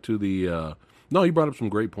go back to the. No, you brought up some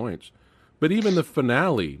great points, but even the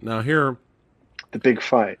finale. Now here, the big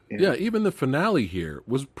fight, yeah, yeah, even the finale here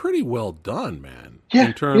was pretty well done, man. In yeah,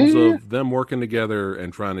 yeah, terms yeah, yeah. of them working together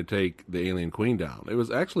and trying to take the alien queen down, it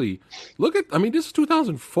was actually look at. I mean, this is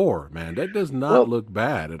 2004, man. That does not Well, look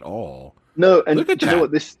bad at all. no, and Look at do you know that.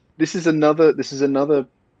 what? This is another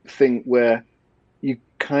thing where you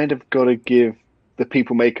kind of got to give the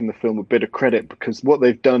people making the film a bit of credit, because what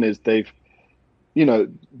they've done is they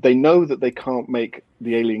know that they can't make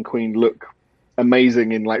the alien queen look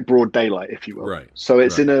amazing in like broad daylight, if you will. Right. So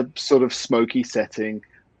it's in Right. a sort of smoky setting.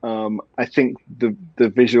 I think the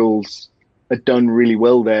visuals are done really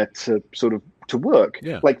well there to sort of to work.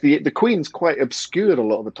 Yeah. Like the queen's quite obscured a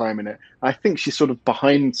lot of the time in it. I think she's sort of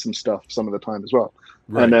behind some stuff some of the time as well.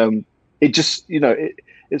 And Right. it just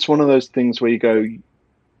it's one of those things where you go,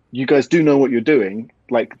 you guys do know what you're doing.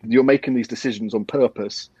 Like, you're making these decisions on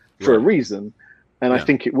purpose for a Right. reason, and I Yeah.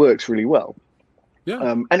 think it works really well.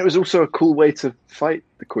 Yeah. And it was also a cool way to fight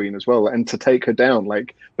the queen as well, and to take her down,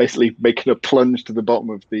 like basically making a plunge to the bottom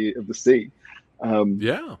of the sea. Um,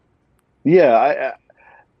 Yeah. yeah,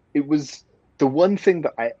 it was the one thing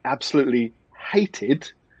that I absolutely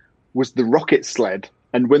hated was the rocket sled.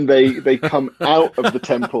 And when they come out of the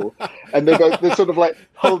temple, and they're sort of like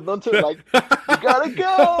holding onto it, like, you gotta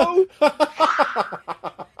go.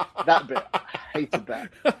 That bit, I hated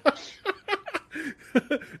that.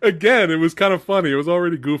 Again, it was kind of funny. It was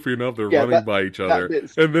already goofy enough. They're Yeah, running by each that other,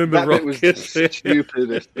 bit and then the that bit was the rockets hit.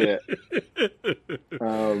 stupidest bit.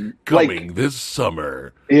 Like, Coming this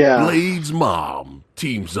summer, yeah. Blade's mom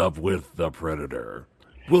teams up with the Predator.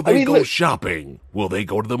 Will I they mean, go look, shopping? Will they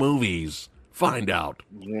go to the movies? Find out.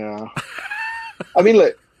 yeah. I mean,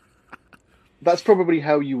 look, that's probably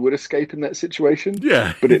how you would escape in that situation.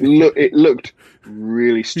 Yeah, But it looked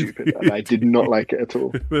really stupid, and I did not like it at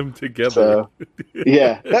all. them together. So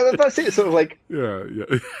yeah, that's it. Sort of like, Yeah,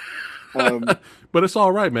 yeah. um, But it's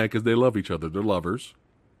all right, man, because they love each other. They're lovers.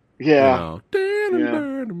 You yeah, know.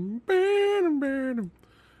 yeah,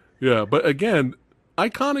 Yeah, but again,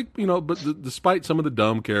 iconic, but despite some of the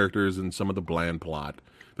dumb characters and some of the bland plot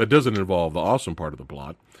that doesn't involve the awesome part of the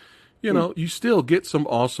plot, you still get some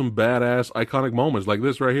awesome, badass, iconic moments like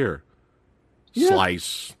this right here. yeah.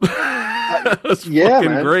 Slice. That's Yeah, fucking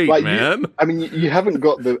man. great, Like, man. I mean, you haven't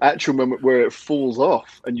got the actual moment where it falls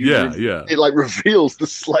off and Yeah, yeah, it like reveals the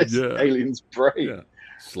sliced yeah, alien's brain. yeah. Um,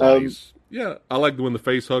 Slice. Yeah, I like when the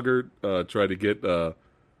face hugger tried to get the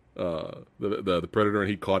predator and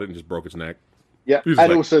he caught it and just broke its neck. yeah, He was and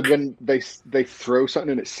like, also when they throw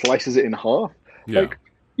something and it slices it in half. yeah, Like,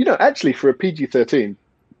 actually for a PG-13,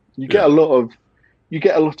 you get yeah. a lot of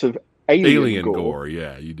alien Alien gore. gore.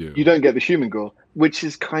 Yeah, you do. You don't get the human gore, which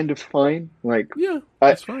is kind of fine. Like, Yeah, I,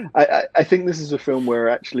 that's fine. I think this is a film where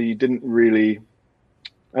actually you didn't really.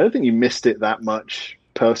 I don't think you missed it that much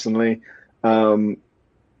personally. Um,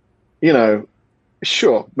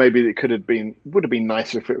 sure, maybe it would have been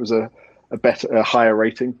nicer if it was a higher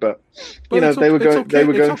rating, but But it's they were it's going they okay.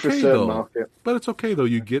 were It's going for a okay certain though. market. But it's okay though.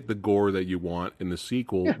 You get the gore that you want in the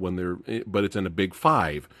sequel Yeah, but it's in a Big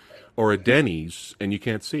Five or a Denny's and you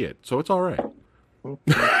can't see it, so it's all right.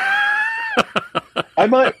 I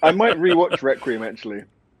might rewatch Requiem actually.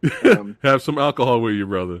 Um, Have some alcohol with you,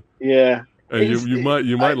 brother, yeah, and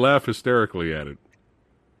you might laugh hysterically at it.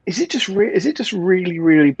 is it just really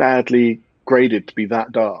really badly graded to be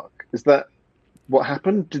that dark? Is that what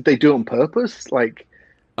happened? Did they do it on purpose? Like,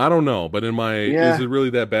 I don't know, but is yeah, it really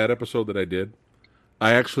that bad episode that I did?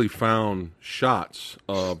 I actually found shots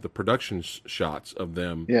of the production shots of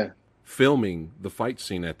them yeah, filming the fight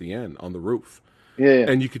scene at the end on the roof. yeah,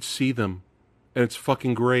 And you could see them, and it's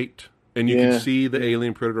fucking great. And you could yeah, see the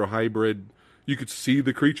alien predator hybrid. You could see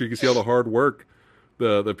the creature. You could see all the hard work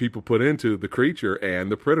the people put into the creature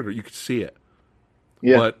and the predator. You could see it.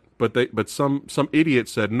 yeah. but some idiot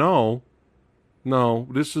said no,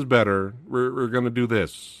 this is better. We're gonna do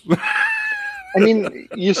this. I mean,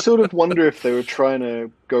 you sort of wonder if they were trying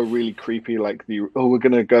to go really creepy, like we're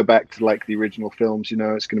going to go back to like the original films,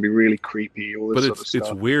 it's going to be really creepy, all this But sort of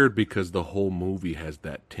it's stuff. weird because the whole movie has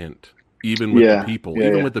that tint, even with the Yeah, people, yeah,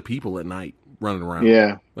 even yeah. with the people at night running around.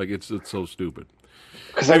 Yeah. Like it's so stupid.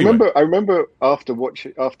 Because Anyway, I remember after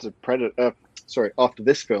Predator, sorry, after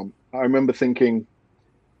this film, I remember thinking,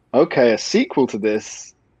 okay, a sequel to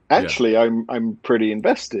this. yeah, Actually, I'm pretty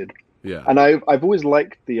invested, yeah, and I've always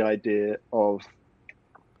liked the idea of.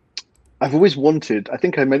 I've always wanted. I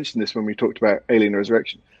think I mentioned this when we talked about Alien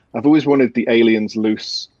Resurrection. I've always wanted the aliens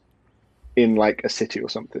loose in like a city or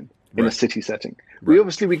something, in a right, city setting. right,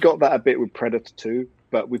 We got that a bit with Predator 2,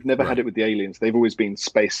 but we've never had right. it with the aliens. They've always been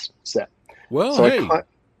space set. Well, So I hey, can't.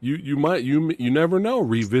 you never know.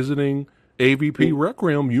 Revisiting AVP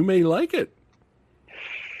Requiem, you may like it.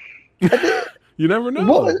 You never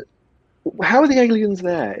What? know. How are the aliens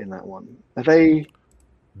there in that one? Are they?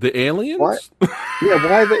 The Why? aliens? Yeah.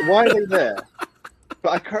 Why are they there?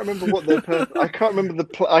 But I can't remember what their purpose. I can't remember the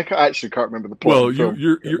plot. Actually can't remember the plot of Well, the film.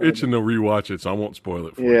 you're itching to rewatch it, so I won't spoil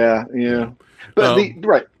it for you. Yeah, Yeah. yeah. But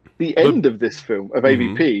the But end of this film of hmm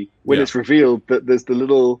AVP when yeah, it's revealed that there's the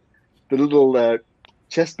little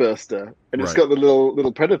chest burster and it's right. got the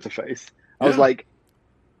little predator face. I was Yeah. like,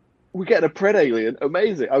 we're getting a pred alien,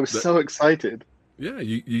 amazing! I was That, so excited. yeah,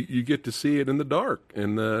 you get to see it in the dark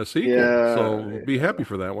in the sequel, Yeah, so be happy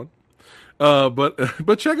for that one. But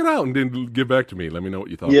but check it out and then get back to me. Let me know what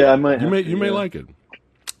you thought yeah. I about it. might have to. You may Yeah, like it.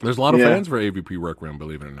 There's a lot of yeah. fans for AVP Requiem,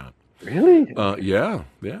 believe it or not. Really? Okay. Yeah,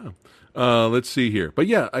 yeah. Let's see here. But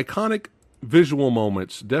yeah, iconic visual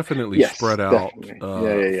moments definitely Yes, spread out definitely.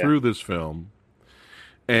 Yeah, yeah, yeah. through this film,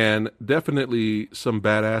 and definitely some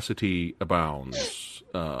badassity abounds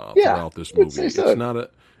Yeah, throughout this I'd movie. say so.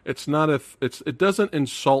 It doesn't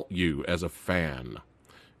insult you as a fan,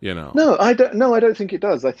 you know. No, I don't. No, I don't think it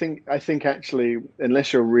does. I think actually,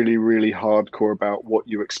 unless you're really, really hardcore about what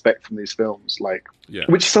you expect from these films, like Yeah.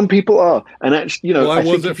 which some people are, and actually, Well, I I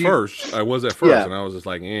was think at if you, first. I was at first, yeah, and I was just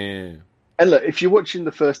like, eh. and look, if you're watching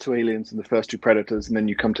the first two Aliens and the first two Predators, and then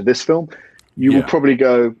you come to this film, you will Yeah. probably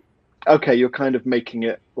go, okay, you're kind of making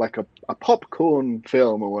it like a popcorn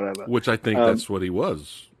film or whatever. Which I think Um, that's what he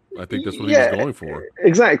was. I think that's what he was yeah, going for.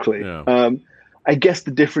 exactly. Yeah. I guess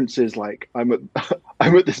the difference is like I'm at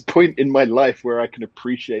I'm at this point in my life where I can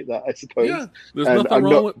appreciate that, I suppose. Yeah. There's And nothing I'm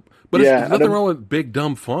wrong not, with, but yeah, there's and nothing wrong with big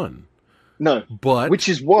dumb fun. no, But which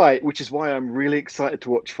is why I'm really excited to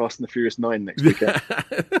watch Fast and the Furious 9 next weekend.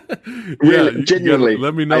 yeah, Really, you gotta genuinely,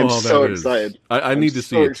 let me I know am how so that is. excited. I I'm need to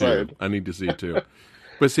see so it too. excited. I need to see it too.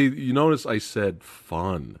 But see, you notice I said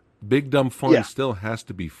fun. Big dumb fun Yeah, still has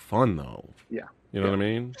to be fun though. yeah, You know yeah, what I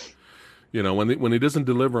mean? You know, when he doesn't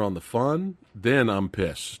deliver on the fun, then I'm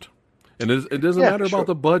pissed. And it doesn't yeah, matter for about sure.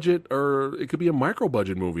 the budget, or it could be a micro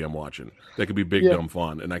budget movie I'm watching that could be big Yeah, dumb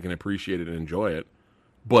fun, and I can appreciate it and enjoy it.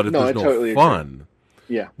 But if no, there's I no totally agree. fun,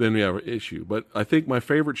 Yeah, then we have an issue. But I think my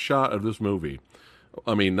favorite shot of this movie,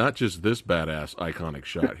 I mean, not just this badass iconic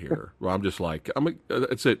shot here. Where I'm just like,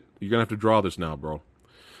 that's it. You're gonna have to draw this now, bro.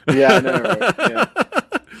 yeah, I know, right? Yeah,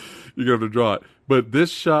 You're gonna have to draw it. But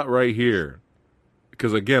this shot right here,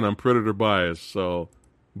 because again, I'm predator biased, so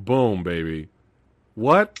boom, baby.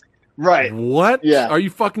 What? right. What? Yeah, Are you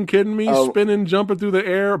fucking kidding me? oh, Spinning, jumping through the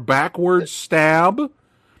air, backwards stab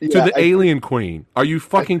to yeah. the alien queen. Are you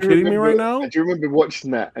fucking kidding me right I now? do remember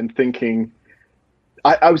watching that and thinking.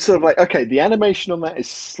 I was sort of like, okay, the animation on that is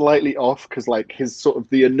slightly off because, like, his sort of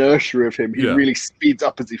the inertia of him, he Yeah. really speeds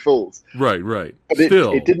up as he falls. Right, right. But it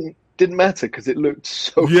Still. didn't matter because it looked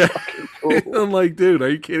so Yeah. fucking cool. I'm like, dude, are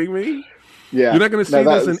you kidding me? Yeah, You're not going to no, see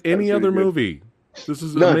this in that any was really other good. movie. This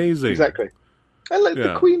is No, amazing. exactly. And like Yeah.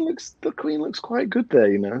 the queen looks quite good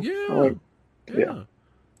there, you know. Yeah. Yeah, Yeah. yeah.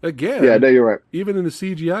 Again, No, you're right. even in the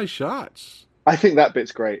CGI shots. I think that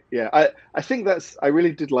bit's great. Yeah, I think I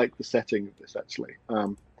really did like the setting of this actually.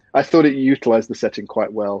 I thought it utilized the setting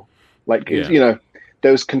quite well. Like Yeah.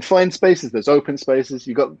 there was confined spaces, there's open spaces.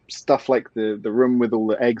 You got stuff like the room with all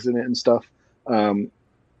the eggs in it and stuff. I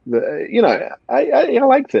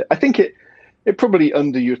liked it. I think it probably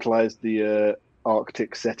underutilized the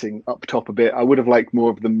Arctic setting up top a bit. I would have liked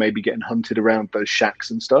more of them maybe getting hunted around those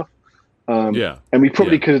shacks and stuff. Yeah. And we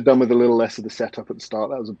probably Yeah. could have done with a little less of the setup at the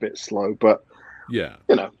start. That was a bit slow, but Yeah.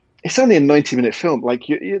 it's only a 90-minute film. Like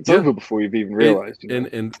it's Yeah. over before you've even realized. And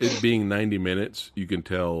it being 90 minutes, you can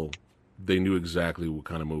tell they knew exactly what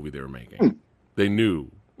kind of movie they were making. They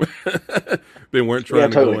knew. They weren't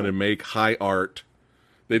trying to totally. go in and make high art.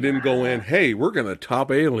 They didn't go in, hey, we're going to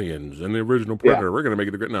top Aliens and the original Predator. We're going to make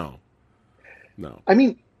it a great. No. No. I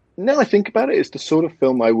mean, now I think about it, it's the sort of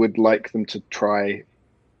film I would like them to try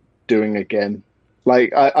doing again.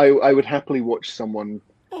 Like I would happily watch someone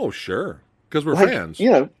Oh, sure, because we're like, fans.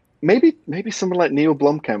 maybe someone like Neil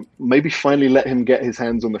Blomkamp, maybe finally let him get his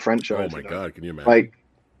hands on the Oh franchise, my God, can you imagine? like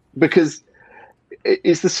because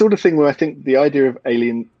it's the sort of thing where I think the idea of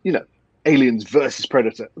aliens versus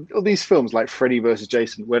Predator, all these films like Freddy versus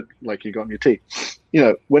Jason, when like you got on your teeth,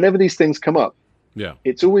 whenever these things come up, Yeah,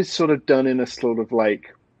 it's always sort of done in a sort of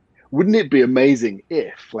like, wouldn't it be amazing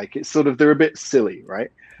if, like, it's sort of, they're a bit silly, right?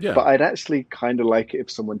 yeah, But I'd actually kind of like it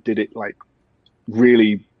if someone did it like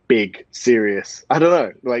really big, serious. I don't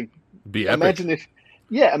know, like, be epic. imagine if,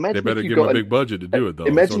 yeah, They imagine if better you give him a got big budget to do it, though.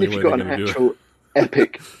 It's the imagine only if you way they're got an going to do it. actual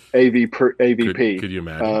epic AVP. Could you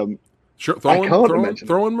imagine? Sure, I throw in can't imagine it.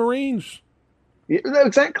 throw in Marines. Yeah, no,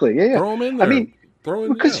 exactly. Yeah, yeah. Throw them in I there. mean, Throw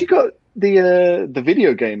in, because yeah. you got the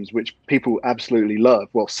video games, which people absolutely love.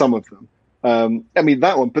 Well, some of them. I mean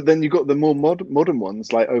that one, but then you got the more modern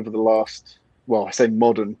ones, like over the last, well, I say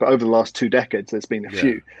modern, but over the last 2 decades, there's been a Yeah,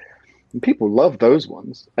 few, and people love those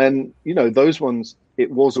ones. And those ones,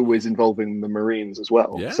 it was always involving the Marines as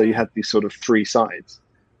well. So you yeah. had these sort of three sides,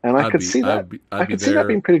 and I could see that. I I'd be could see that there,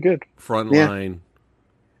 being pretty good. front Yeah, line,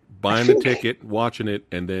 I buying the think. ticket, watching it,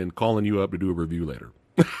 and then calling you up to do a review later.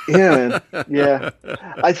 Yeah, man. Yeah.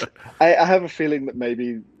 I, I have a feeling that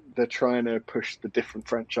maybe they're trying to push the different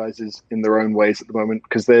franchises in their own ways at the moment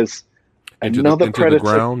because there's another Into the Predator.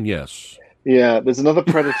 ground, yes. Yeah, there's another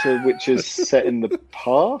Predator which is set in the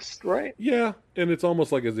past, right? Yeah, and it's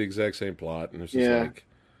almost like it's the exact same plot, and it's just Yeah. like,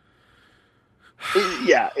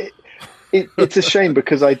 Yeah, it's a shame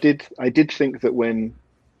because I did think that when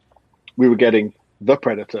we were getting the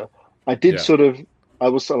Predator, yeah. I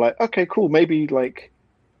was sort of like, okay, cool, maybe like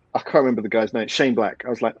I can't remember the guy's name, Shane Black. I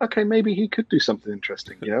was like, okay, maybe he could do something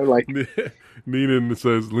interesting, like Neenan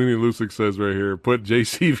says, Lenny Lusick says right here, put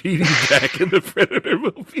JCVD back in the Predator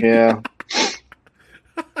movie. yeah.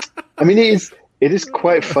 I mean, it is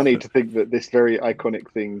quite funny to think that this very iconic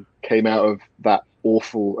thing came out of that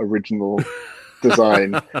awful original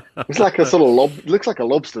design. It's like a sort of looks like a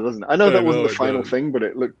lobster, doesn't it? I know I that wasn't know the it final does. thing, but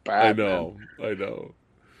it looked I bad, man. know. I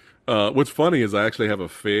know. What's funny is I actually have a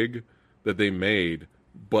fig that they made,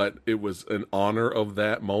 but it was in honor of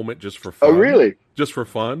that moment, just for Oh, fun, really? just for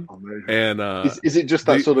fun. Oh, no. And Is it just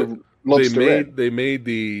that they sort of lobster red? they made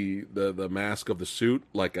the mask of the suit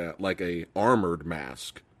like a armored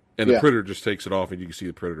mask, and the Yeah. Predator just takes it off, and you can see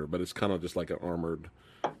the Predator, but it's kind of just like an armored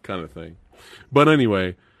kind of thing. But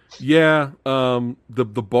anyway, yeah,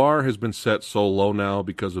 the bar has been set so low now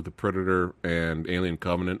because of the Predator and Alien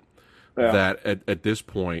Covenant Yeah. that at this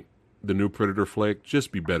point, the new Predator flick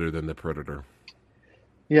just be better than the Predator.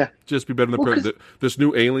 Yeah. Just be better than the Well, Predator. This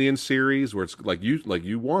new Alien series where it's like you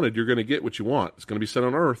wanted, you're going to get what you want. It's going to be set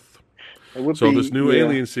on Earth. it would So be, this new yeah.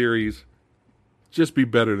 Alien series just be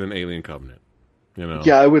better than Alien Covenant.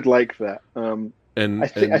 Yeah, I would like that. And I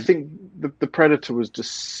think the Predator was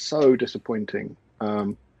just so disappointing.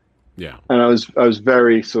 yeah, And I was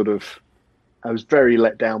very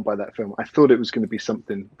let down by that film. I thought it was going to be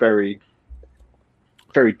something very,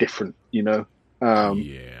 very different. Um,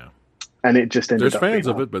 yeah. and it just ended There's up fans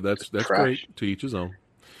being of it, but that's trash. great. To each his own.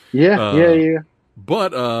 Yeah, yeah, Uh, yeah.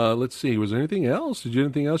 but let's see. Was there anything else? Did you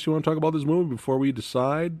anything else you want to talk about this movie before we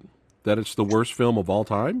decide that it's the worst film of all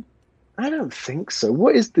time? I don't think so.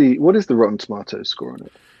 What is the Rotten Tomatoes score on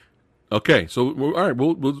it? Okay, so all right,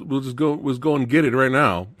 we'll just go and get it right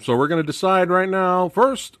now. So we're gonna decide right now.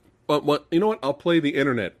 First, what you know what? I'll play the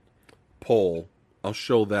internet poll. I'll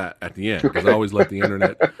show that at the end because I always let the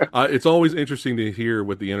internet. It's always interesting to hear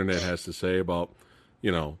what the internet has to say about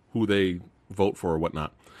who they vote for or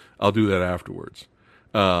whatnot. I'll do that afterwards.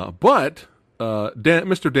 But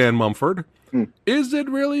Mr. Dan Mumford, is it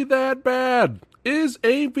really that bad? Is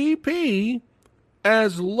AVP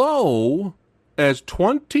as low as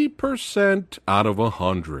 20% out of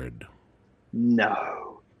 100?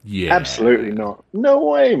 No, Yeah. absolutely not. No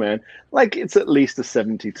way, man. Like it's at least a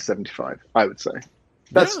 70 to 75, I would say.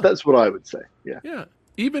 That's Yeah. that's what I would say. Yeah. Yeah.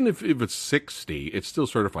 Even if it's 60, it's still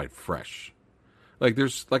certified fresh. Like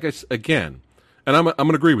there's again, and I'm going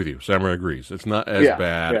to agree with you. Samurai agrees. It's not as Yeah,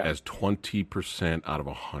 bad yeah. as 20% out of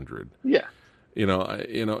 100. Yeah.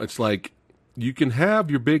 It's like you can have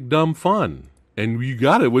your big dumb fun, and you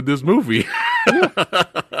got it with this movie.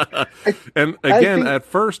 And again, think- at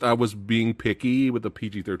first I was being picky with the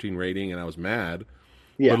PG-13 rating, and I was mad.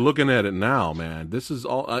 Yeah. But looking at it now, man, this is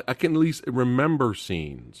all I can at least remember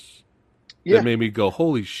scenes Yeah. that made me go,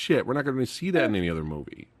 "Holy shit, we're not going to see that in any other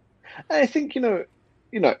movie." I think it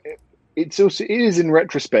is in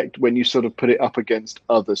retrospect when you sort of put it up against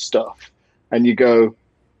other stuff, and you go,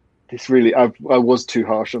 this really, I was too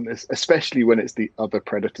harsh on this, especially when it's the other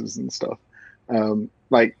Predators and stuff.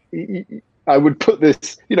 Like, I would put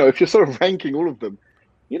this, if you're sort of ranking all of them,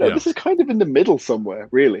 Yeah. this is kind of in the middle somewhere,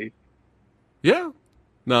 really. Yeah.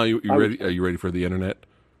 Now, you I would ready? Are you ready for the internet?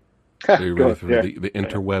 say. Are you ready God, for yeah. the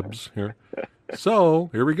interwebs here? So,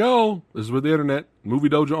 here we go. This is what the internet, Movie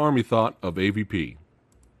Dojo Army thought of AVP.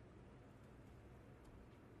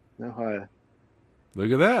 No higher.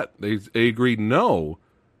 Look at that. They agreed no,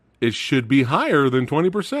 it should be higher than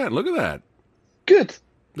 20%. Look at that. Good.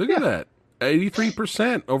 Look at that.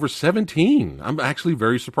 83% over 17. I'm actually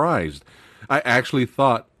very surprised. I actually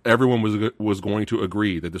thought everyone was going to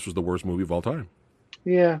agree that this was the worst movie of all time.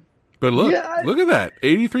 Yeah. But look, Yeah, look at that.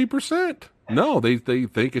 83%. No, they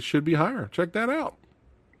think it should be higher. Check that out.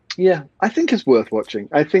 Yeah, I think it's worth watching.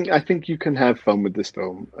 I think you can have fun with this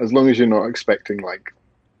film as long as you're not expecting like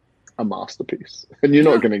a masterpiece, and you're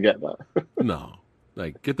not going to get that. No.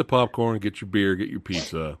 Like, get the popcorn, get your beer, get your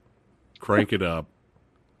pizza, crank it up,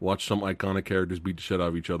 watch some iconic characters beat the shit out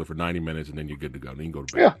of each other for 90 minutes, and then you're good to go. Then you can go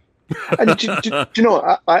to bed. Yeah. And do you know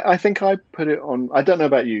what? I think I put it on. I don't know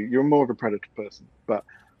about you. You're more of a Predator person, but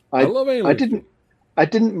I love aliens. I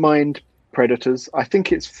didn't mind Predators. I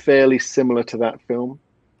think it's fairly similar to that film,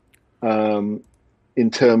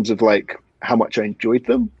 in terms of like how much I enjoyed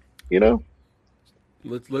them.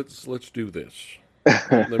 Let's do this.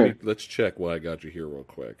 Let's check why I got you here real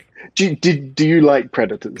quick. Do you like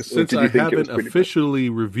Predators? Since I haven't officially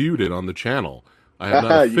reviewed it on the channel, I have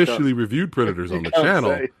not officially reviewed Predators on the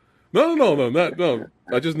channel. Say. No.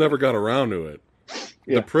 I just never got around to it.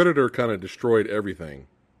 Yeah. The Predator kind of destroyed everything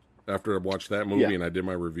after I watched that movie and I did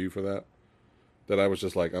my review for that. That I was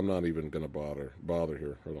just like, I'm not even gonna bother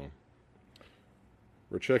here. Hold on.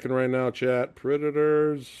 We're checking right now, chat.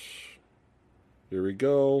 Predators. Here we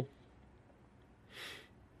go.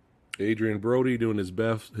 Adrian Brody doing his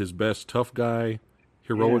best tough guy,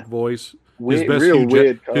 heroic voice. His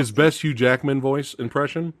best Hugh Jackman voice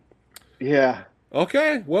impression. Yeah.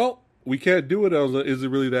 Okay, well, we can't do it as a Is It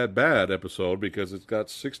Really That Bad episode because it's got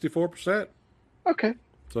 64%. Okay.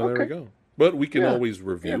 So there we go. But we can always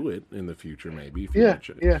review it in the future, maybe.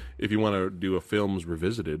 If you want to do a Films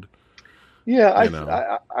Revisited. Yeah,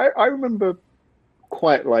 I remember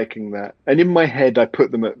quite liking that. And in my head, I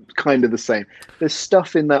put them at kind of the same. There's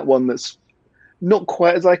stuff in that one that's not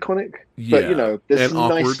quite as iconic, but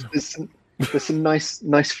there's some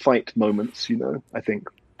nice fight moments. I think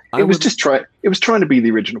it was trying to be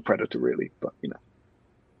the original Predator, really. But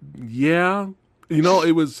yeah,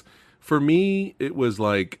 it was for me. It was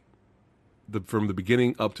like from the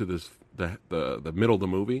beginning up to the middle of the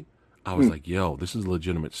movie. I was like, yo, this is a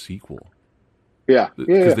legitimate sequel. Yeah,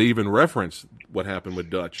 because they even referenced what happened with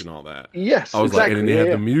Dutch and all that. Yes, I was exactly. like, and they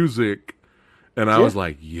had the music, and I was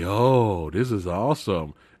like, "Yo, this is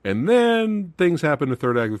awesome." And then things happened in the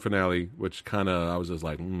third act of the finale, which kind of I was just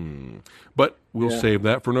like, But we'll save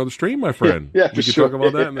that for another stream, my friend. Yeah, we can talk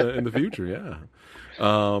about that in the future.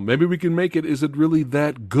 Yeah, maybe we can make it. Is it really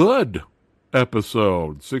that good?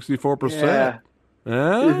 Episode 64%.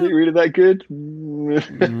 Yeah. Is it really that good?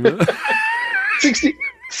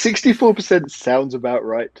 64% sounds about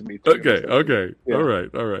right to me. Okay. Yeah. All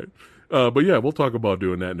right. But yeah, we'll talk about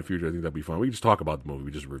doing that in the future. I think that'd be fun. We can just talk about the movie.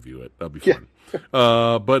 We just review it. That'd be fun.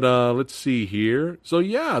 But let's see here. So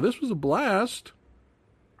yeah, this was a blast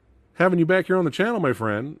having you back here on the channel, my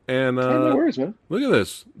friend. And no worries, man. Look at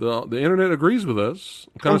this. The internet agrees with us.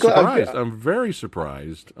 I'm kind of surprised. I'm very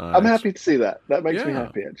surprised. I'm happy to see that. That makes me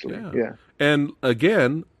happy, actually. Yeah. And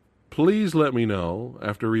again, please let me know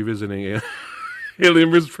after revisiting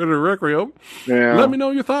Alien vs. Predator Requiem. Yeah. Let me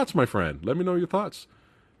know your thoughts, my friend. Let me know your thoughts.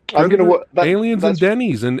 Aliens and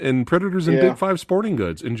Denny's and Predators and Big Five Sporting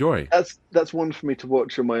Goods. Enjoy. That's one for me to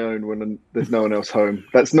watch on my own when there's no one else home.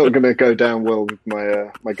 That's not going to go down well with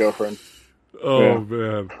my girlfriend. Oh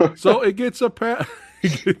man! So it gets a pat.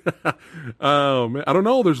 Oh man! I don't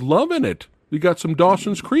know. There's love in it. You got some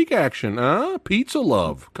Dawson's Creek action, huh? Pizza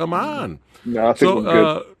love. Come on. No, I think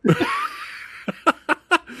I'm good.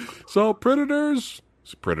 So Predators,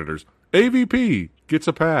 AVP gets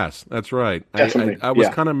a pass. That's right. I was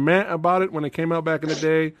kind of mad about it when it came out back in the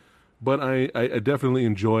day, but I definitely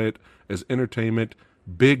enjoy it as entertainment,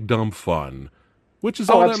 big dumb fun, which is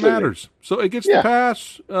all that matters. So it gets the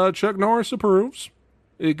pass. Chuck Norris approves.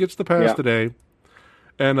 It gets the pass today.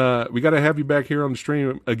 And we got to have you back here on the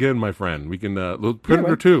stream again, my friend. We can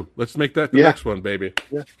Predator 2. Let's make that the next one, baby.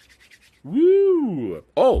 Yeah. Woo!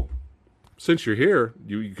 Oh. Since you're here,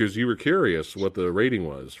 because you were curious what the rating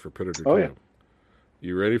was for Predator 2. Oh, yeah.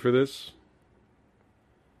 You ready for this?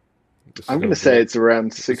 I'm going to say it's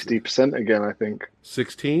around 60% again, I think.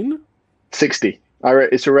 16? 60.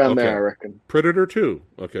 It's around there, Okay. I reckon. Predator 2.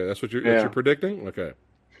 Okay, that's what you're Yeah, predicting? Okay.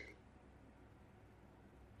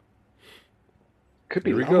 could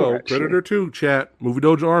be Here we lower go. Predator actually. 2, chat. Movie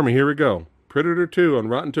Dojo Army. Here we go. Predator 2 on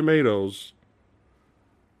Rotten Tomatoes.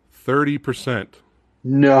 30%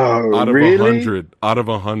 No, out of really? 100. Out of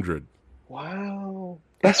 100. Wow,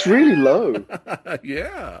 that's really low.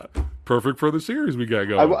 Yeah. Perfect for the series we got I,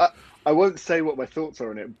 going. I, I won't say what my thoughts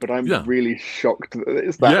are on it, but I'm Yeah. really shocked that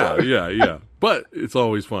it's that Yeah, low. yeah, yeah. But it's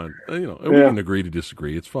always fun. And we Yeah, can agree to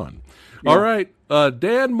disagree. It's fun. All yeah. right.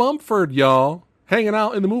 Dan Mumford, y'all, hanging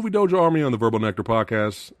out in the Movie Dojo Army on the Verbal Nectar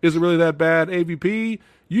podcast. Is it really that bad? AVP,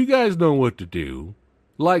 you guys know what to do.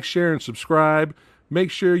 Like, share, and subscribe. Make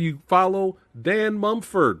sure you follow Dan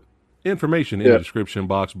Mumford. Information in the Yeah. description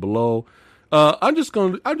box below. I'm just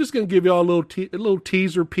gonna give y'all a little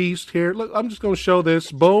teaser piece here. Look, I'm just gonna show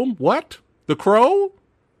this. Boom. What? The Crow?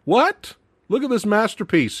 What? Look at this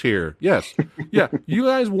masterpiece here. Yes. Yeah. You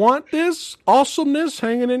guys want this awesomeness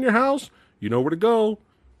hanging in your house? You know where to go.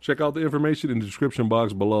 Check out the information in the description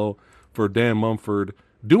box below for Dan Mumford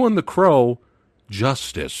doing The Crow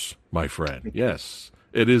justice, my friend. Yes.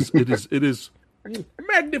 It is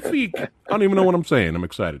magnifique. I don't even know what I'm saying. I'm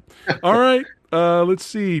excited. All right. Let's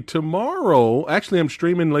see. Tomorrow, actually, I'm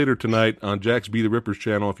streaming later tonight on Jack's Be the Ripper's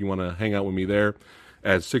channel if you want to hang out with me there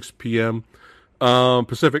at 6 p.m.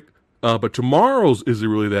 Pacific. But tomorrow's Is It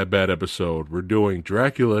Really That Bad episode, we're doing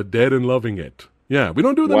Dracula Dead and Loving It. Yeah, we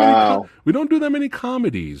don't do that Wow. we don't do that many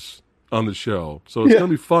comedies on the show. So it's Yeah.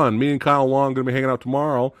 going to be fun. Me and Kyle Long going to be hanging out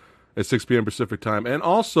tomorrow at 6 p.m. Pacific time. And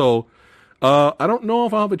also, I don't know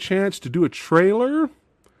if I'll have a chance to do a trailer.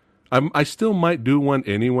 I still might do one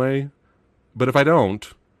anyway. But if I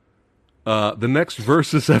don't, the next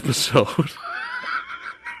Versus episode,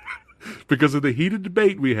 because of the heated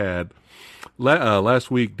debate we had last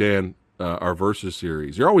week, Dan, our Versus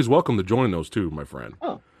series. You're always welcome to join those too, my friend.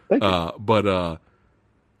 Oh, thank you. But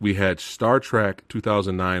we had Star Trek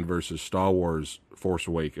 2009 versus Star Wars Force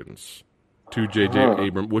Awakens. To J.J.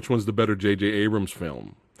 Abrams. Which one's the better J.J. Abrams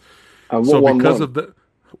film? And So what because won? of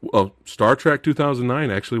the Star Trek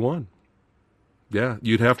 2009 actually won. Yeah,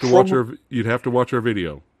 you'd have to watch our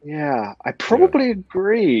video. Yeah, I Yeah. probably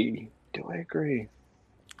agree. Do I agree?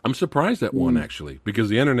 I'm surprised that won actually because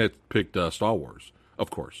the internet picked Star Wars, of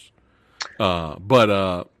course.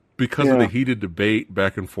 But because of the Yeah. heated debate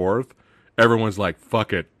back and forth, everyone's like,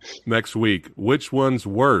 "Fuck it." Next week, which one's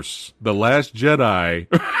worse, The Last Jedi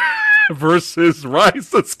versus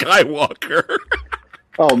Rise of Skywalker?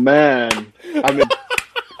 Oh man, I mean,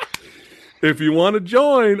 If you want to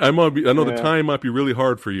join, I know the yeah. time might be really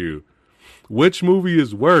hard for you. Which movie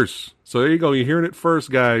is worse? So there you go. You're hearing it first,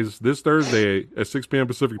 guys. This Thursday at 6 p.m.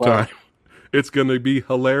 Pacific Wow. time. It's going to be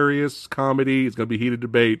hilarious comedy. It's going to be heated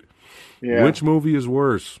debate. Yeah. Which movie is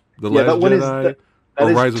worse? The Yeah, Last that one is Jedi that or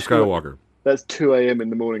is Rise of Skywalker? That's 2 a.m. in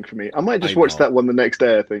the morning for me. I might I just watch know. that one the next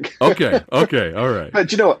day, I think. Okay. All right. But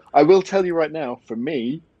do you know what? I will tell you right now, for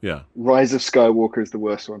me, Yeah. Rise of Skywalker is the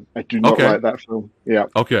worst one. I do not Okay. like that film. Yeah.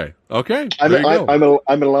 Okay. There I'm you go.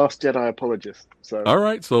 I'm a Last Jedi apologist. So All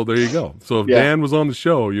right. So there you go. So if Yeah. Dan was on the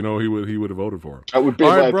show, he would have voted for it. that would be All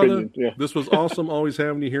my right, brother. opinion. Yeah. This was awesome. Always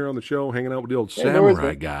having you here on the show, hanging out with the old Yeah, no worries,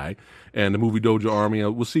 samurai man. guy and the Movie Dojo Army.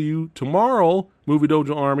 We'll see you tomorrow, Movie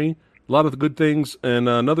Dojo Army. A lot of the good things and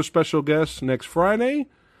another special guest next Friday.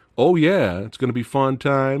 Oh, yeah. It's going to be fun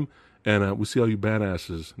time. And we'll see all you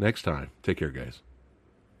badasses next time. Take care, guys.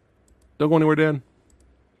 Don't go anywhere, Dan.